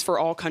question is for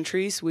all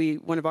countries.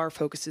 One of our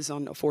focuses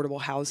on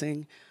affordable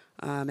housing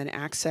and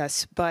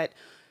access, but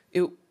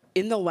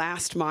in the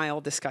last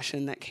mile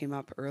discussion that came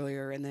up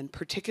earlier, and then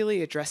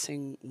particularly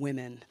addressing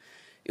women,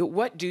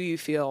 what do you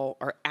feel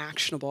are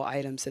actionable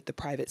items that the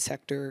private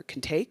sector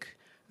can take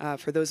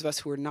for those of us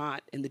who are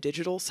not in the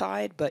digital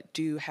side but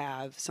do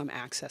have some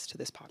access to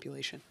this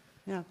population?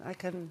 Yeah, I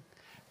can,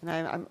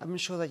 and I'm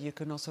sure that you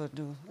can also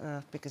do,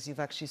 because you've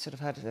actually sort of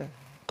had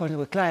contact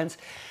with clients.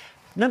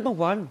 Number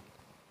one,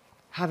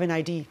 have an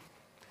ID.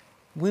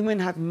 Women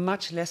have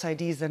much less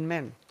IDs than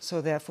men,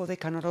 so therefore they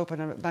cannot open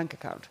a bank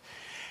account.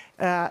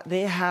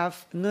 They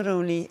have not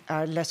only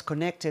are less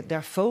connected,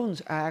 their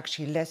phones are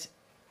actually less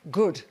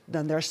good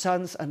than their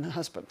sons and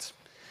husbands.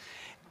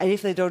 And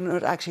if they do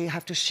not actually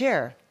have to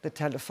share the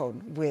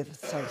telephone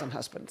with sons and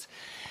husbands.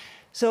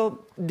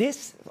 So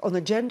this, on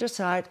the gender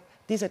side,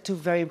 these are two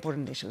very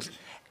important issues.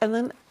 And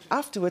then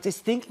afterwards is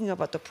thinking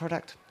about the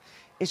product.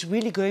 It's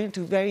really going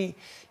to very,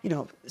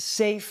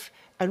 safe,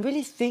 and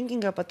really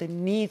thinking about the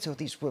needs of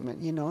these women,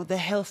 the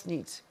health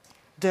needs,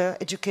 the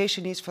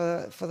education needs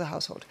for the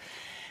household,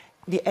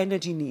 the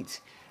energy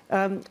needs.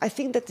 I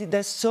think that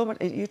there's so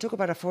much. You talk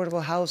about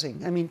affordable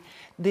housing. I mean,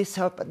 there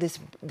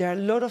are a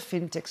lot of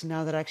fintechs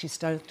now that are actually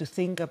starting to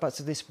think about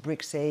this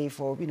brick save,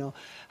 or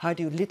how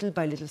do you little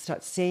by little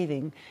start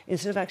saving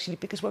instead of actually,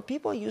 because what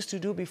people used to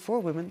do before,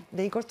 women,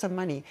 they got some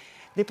money,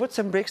 they put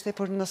some bricks, they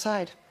put it on the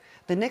side.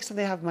 The next time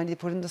they have money, they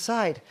put it on the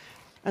side,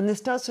 and they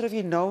start sort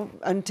of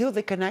until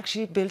they can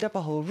actually build up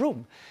a whole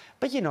room.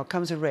 But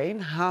comes the rain,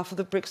 half of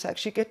the bricks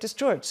actually get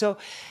destroyed. So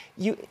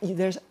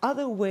there's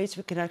other ways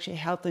we can actually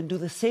help them do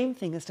the same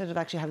thing instead of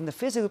actually having the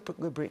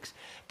physical bricks,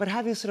 but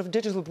having sort of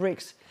digital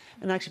bricks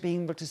and actually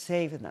being able to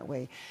save in that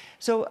way.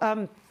 So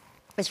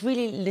it's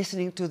really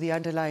listening to the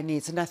underlying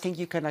needs, and I think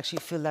you can actually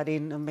fill that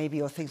in,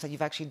 or things that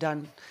you've actually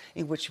done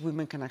in which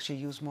women can actually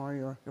use more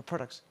your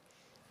products.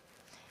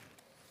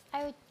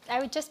 I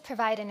would just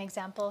provide an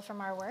example from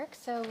our work.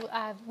 So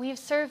we've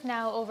served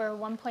now over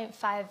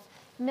 1.5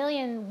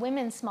 million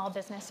women small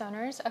business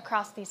owners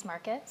across these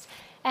markets.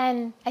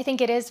 And I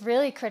think it is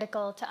really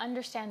critical to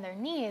understand their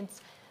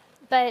needs.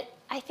 But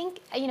I think,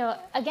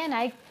 again,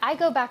 I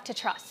go back to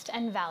trust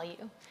and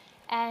value.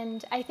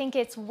 And I think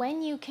it's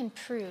when you can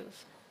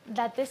prove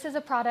that this is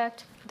a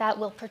product that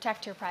will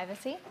protect your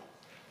privacy,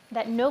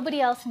 that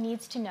nobody else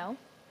needs to know.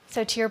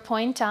 So to your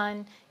point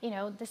on,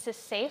 this is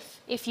safe.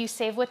 If you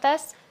save with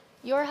us,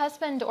 your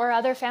husband or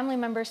other family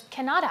members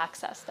cannot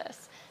access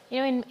this.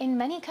 In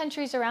many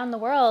countries around the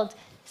world,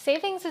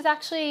 savings is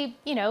actually,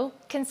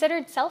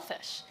 considered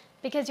selfish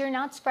because you're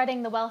not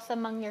spreading the wealth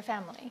among your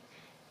family,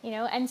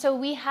 And so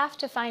we have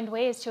to find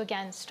ways to,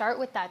 again, start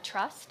with that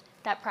trust,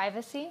 that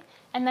privacy,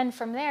 and then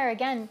from there,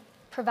 again,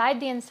 provide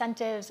the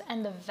incentives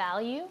and the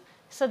value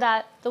so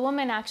that the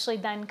woman actually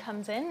then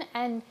comes in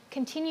and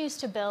continues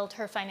to build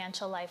her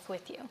financial life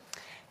with you.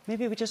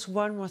 Maybe just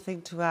one more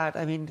thing to add.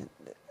 I mean,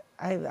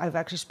 I've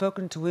actually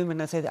spoken to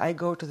women. I said, I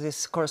go to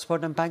this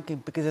correspondent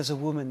banking because there's a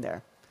woman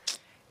there.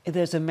 If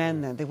there's a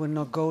man there, they will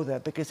not go there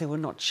because they will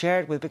not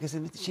share it with, because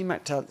he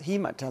might tell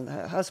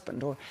her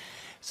husband.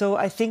 So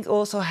I think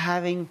also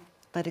having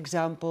that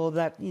example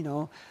that,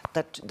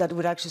 that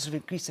would actually sort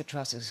of increase the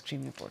trust is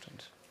extremely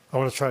important. I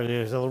want to try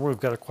to, we've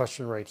got a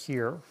question right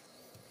here.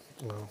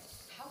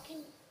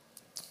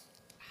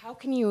 How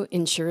can you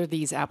ensure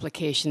these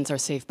applications are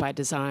safe by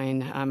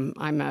design?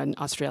 I'm an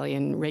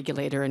Australian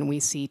regulator, and we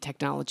see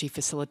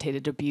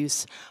technology-facilitated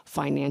abuse,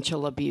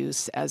 financial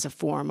abuse, as a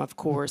form of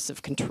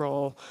coercive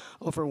control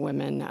over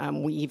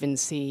women. We even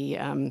see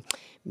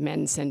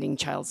men sending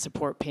child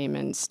support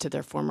payments to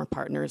their former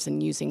partners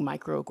and using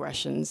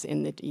microaggressions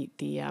in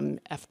the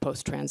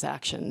F-post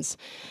transactions.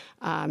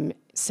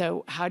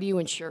 So how do you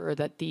ensure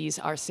that these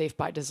are safe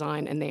by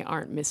design and they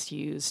aren't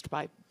misused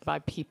by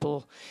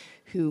people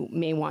who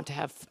may want to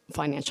have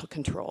financial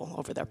control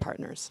over their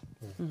partners?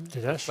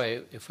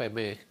 Dinesh? If I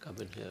may come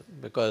in here,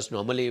 because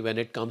normally when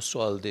it comes to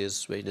all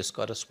these witness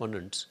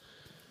correspondents,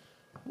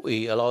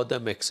 we allow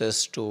them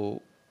access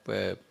to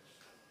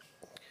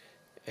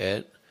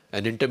an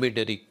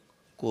intermediary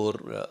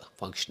core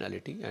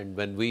functionality, and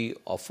when we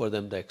offer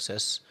them the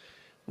access,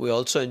 we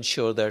also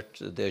ensure that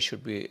there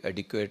should be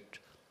adequate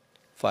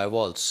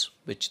firewalls,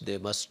 which they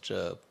must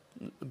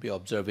be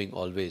observing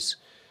always.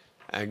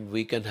 And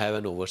we can have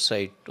an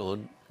oversight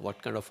on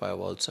what kind of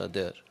firewalls are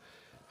there.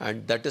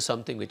 And that is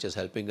something which is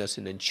helping us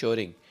in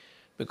ensuring,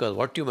 because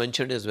what you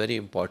mentioned is very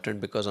important,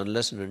 because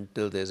unless and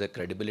until there's a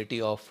credibility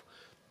of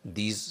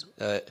these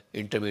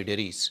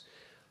intermediaries,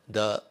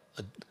 the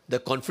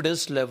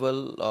confidence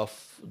level of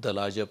the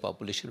larger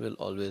population will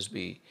always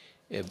be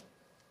a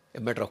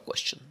matter of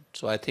question.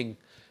 So I think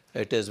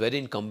it is very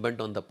incumbent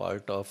on the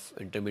part of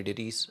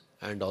intermediaries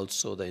and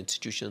also the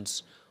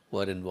institutions who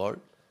are involved,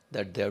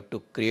 that they have to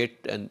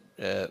create an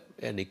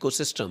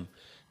ecosystem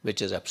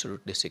which is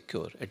absolutely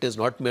secure. It is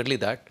not merely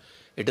that.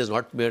 It is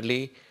not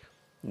merely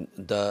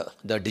the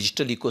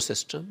digital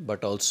ecosystem,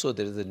 but also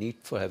there is a need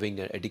for having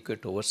an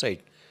adequate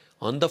oversight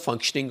on the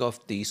functioning of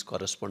these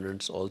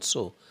correspondents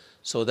also,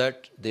 so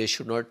that they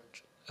should not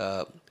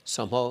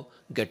somehow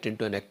get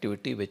into an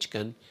activity which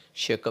can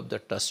shake up the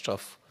trust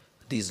of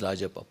these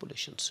larger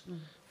populations,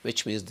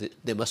 which means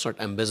they must not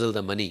embezzle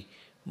the money,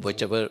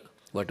 whatever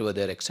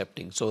they're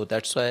accepting. So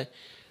that's why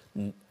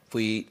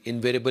we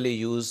invariably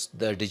use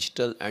the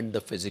digital and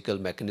the physical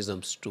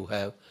mechanisms to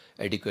have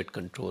adequate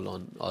control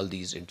on all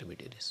these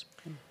intermediaries.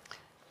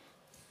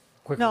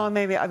 No,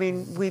 maybe, I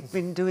mean, we've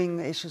been doing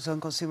issues on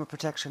consumer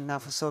protection now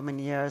for so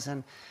many years,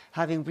 and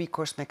having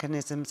recourse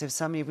mechanisms. If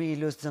somebody really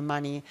loses the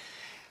money,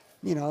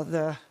 you know,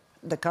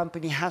 the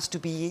company has to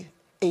be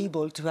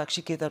able to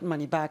actually give that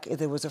money back if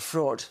there was a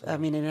fraud. I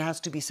mean, and it has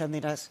to be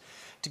something that's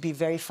to be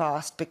very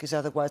fast, because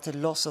otherwise the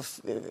loss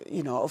of,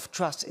 you know, of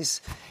trust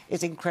is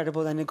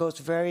incredible, and it goes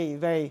very,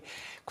 very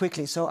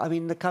quickly. So, I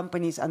mean, the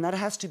companies, and that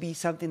has to be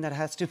something that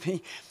has to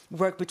be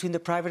work between the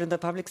private and the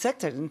public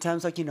sector in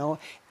terms of, you know,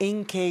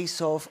 in case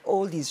of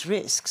all these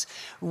risks,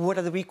 what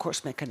are the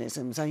recourse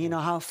mechanisms? And, you know,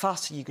 how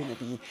fast are you going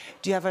to be?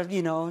 Do you have a,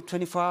 you know,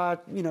 24-hour,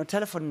 you know,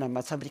 telephone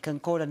number somebody can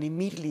call and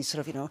immediately sort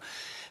of, you know,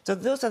 so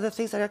those are the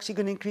things that are actually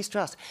going to increase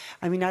trust.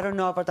 I mean, I don't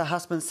know about the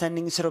husband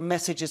sending sort of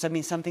messages. I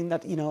mean, something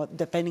that, you know,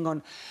 depending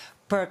on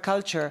per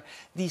culture,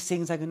 these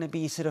things are going to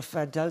be sort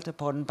of dealt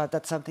upon. But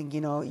that's something,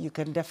 you know, you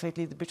can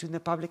definitely, between the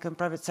public and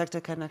private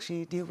sector, can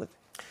actually deal with.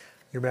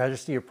 Your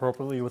Majesty,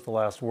 appropriately with the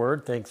last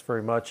word. Thanks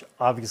very much.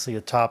 Obviously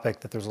a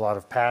topic that there's a lot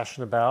of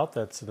passion about.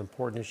 That's an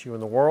important issue in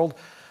the world.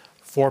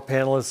 4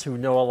 panelists who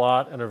know a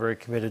lot and are very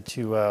committed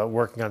to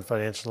working on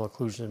financial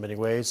inclusion in many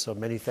ways. So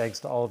many thanks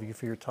to all of you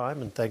for your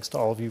time, and thanks to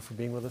all of you for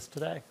being with us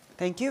today.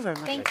 Thank you very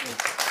much. Thank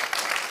you.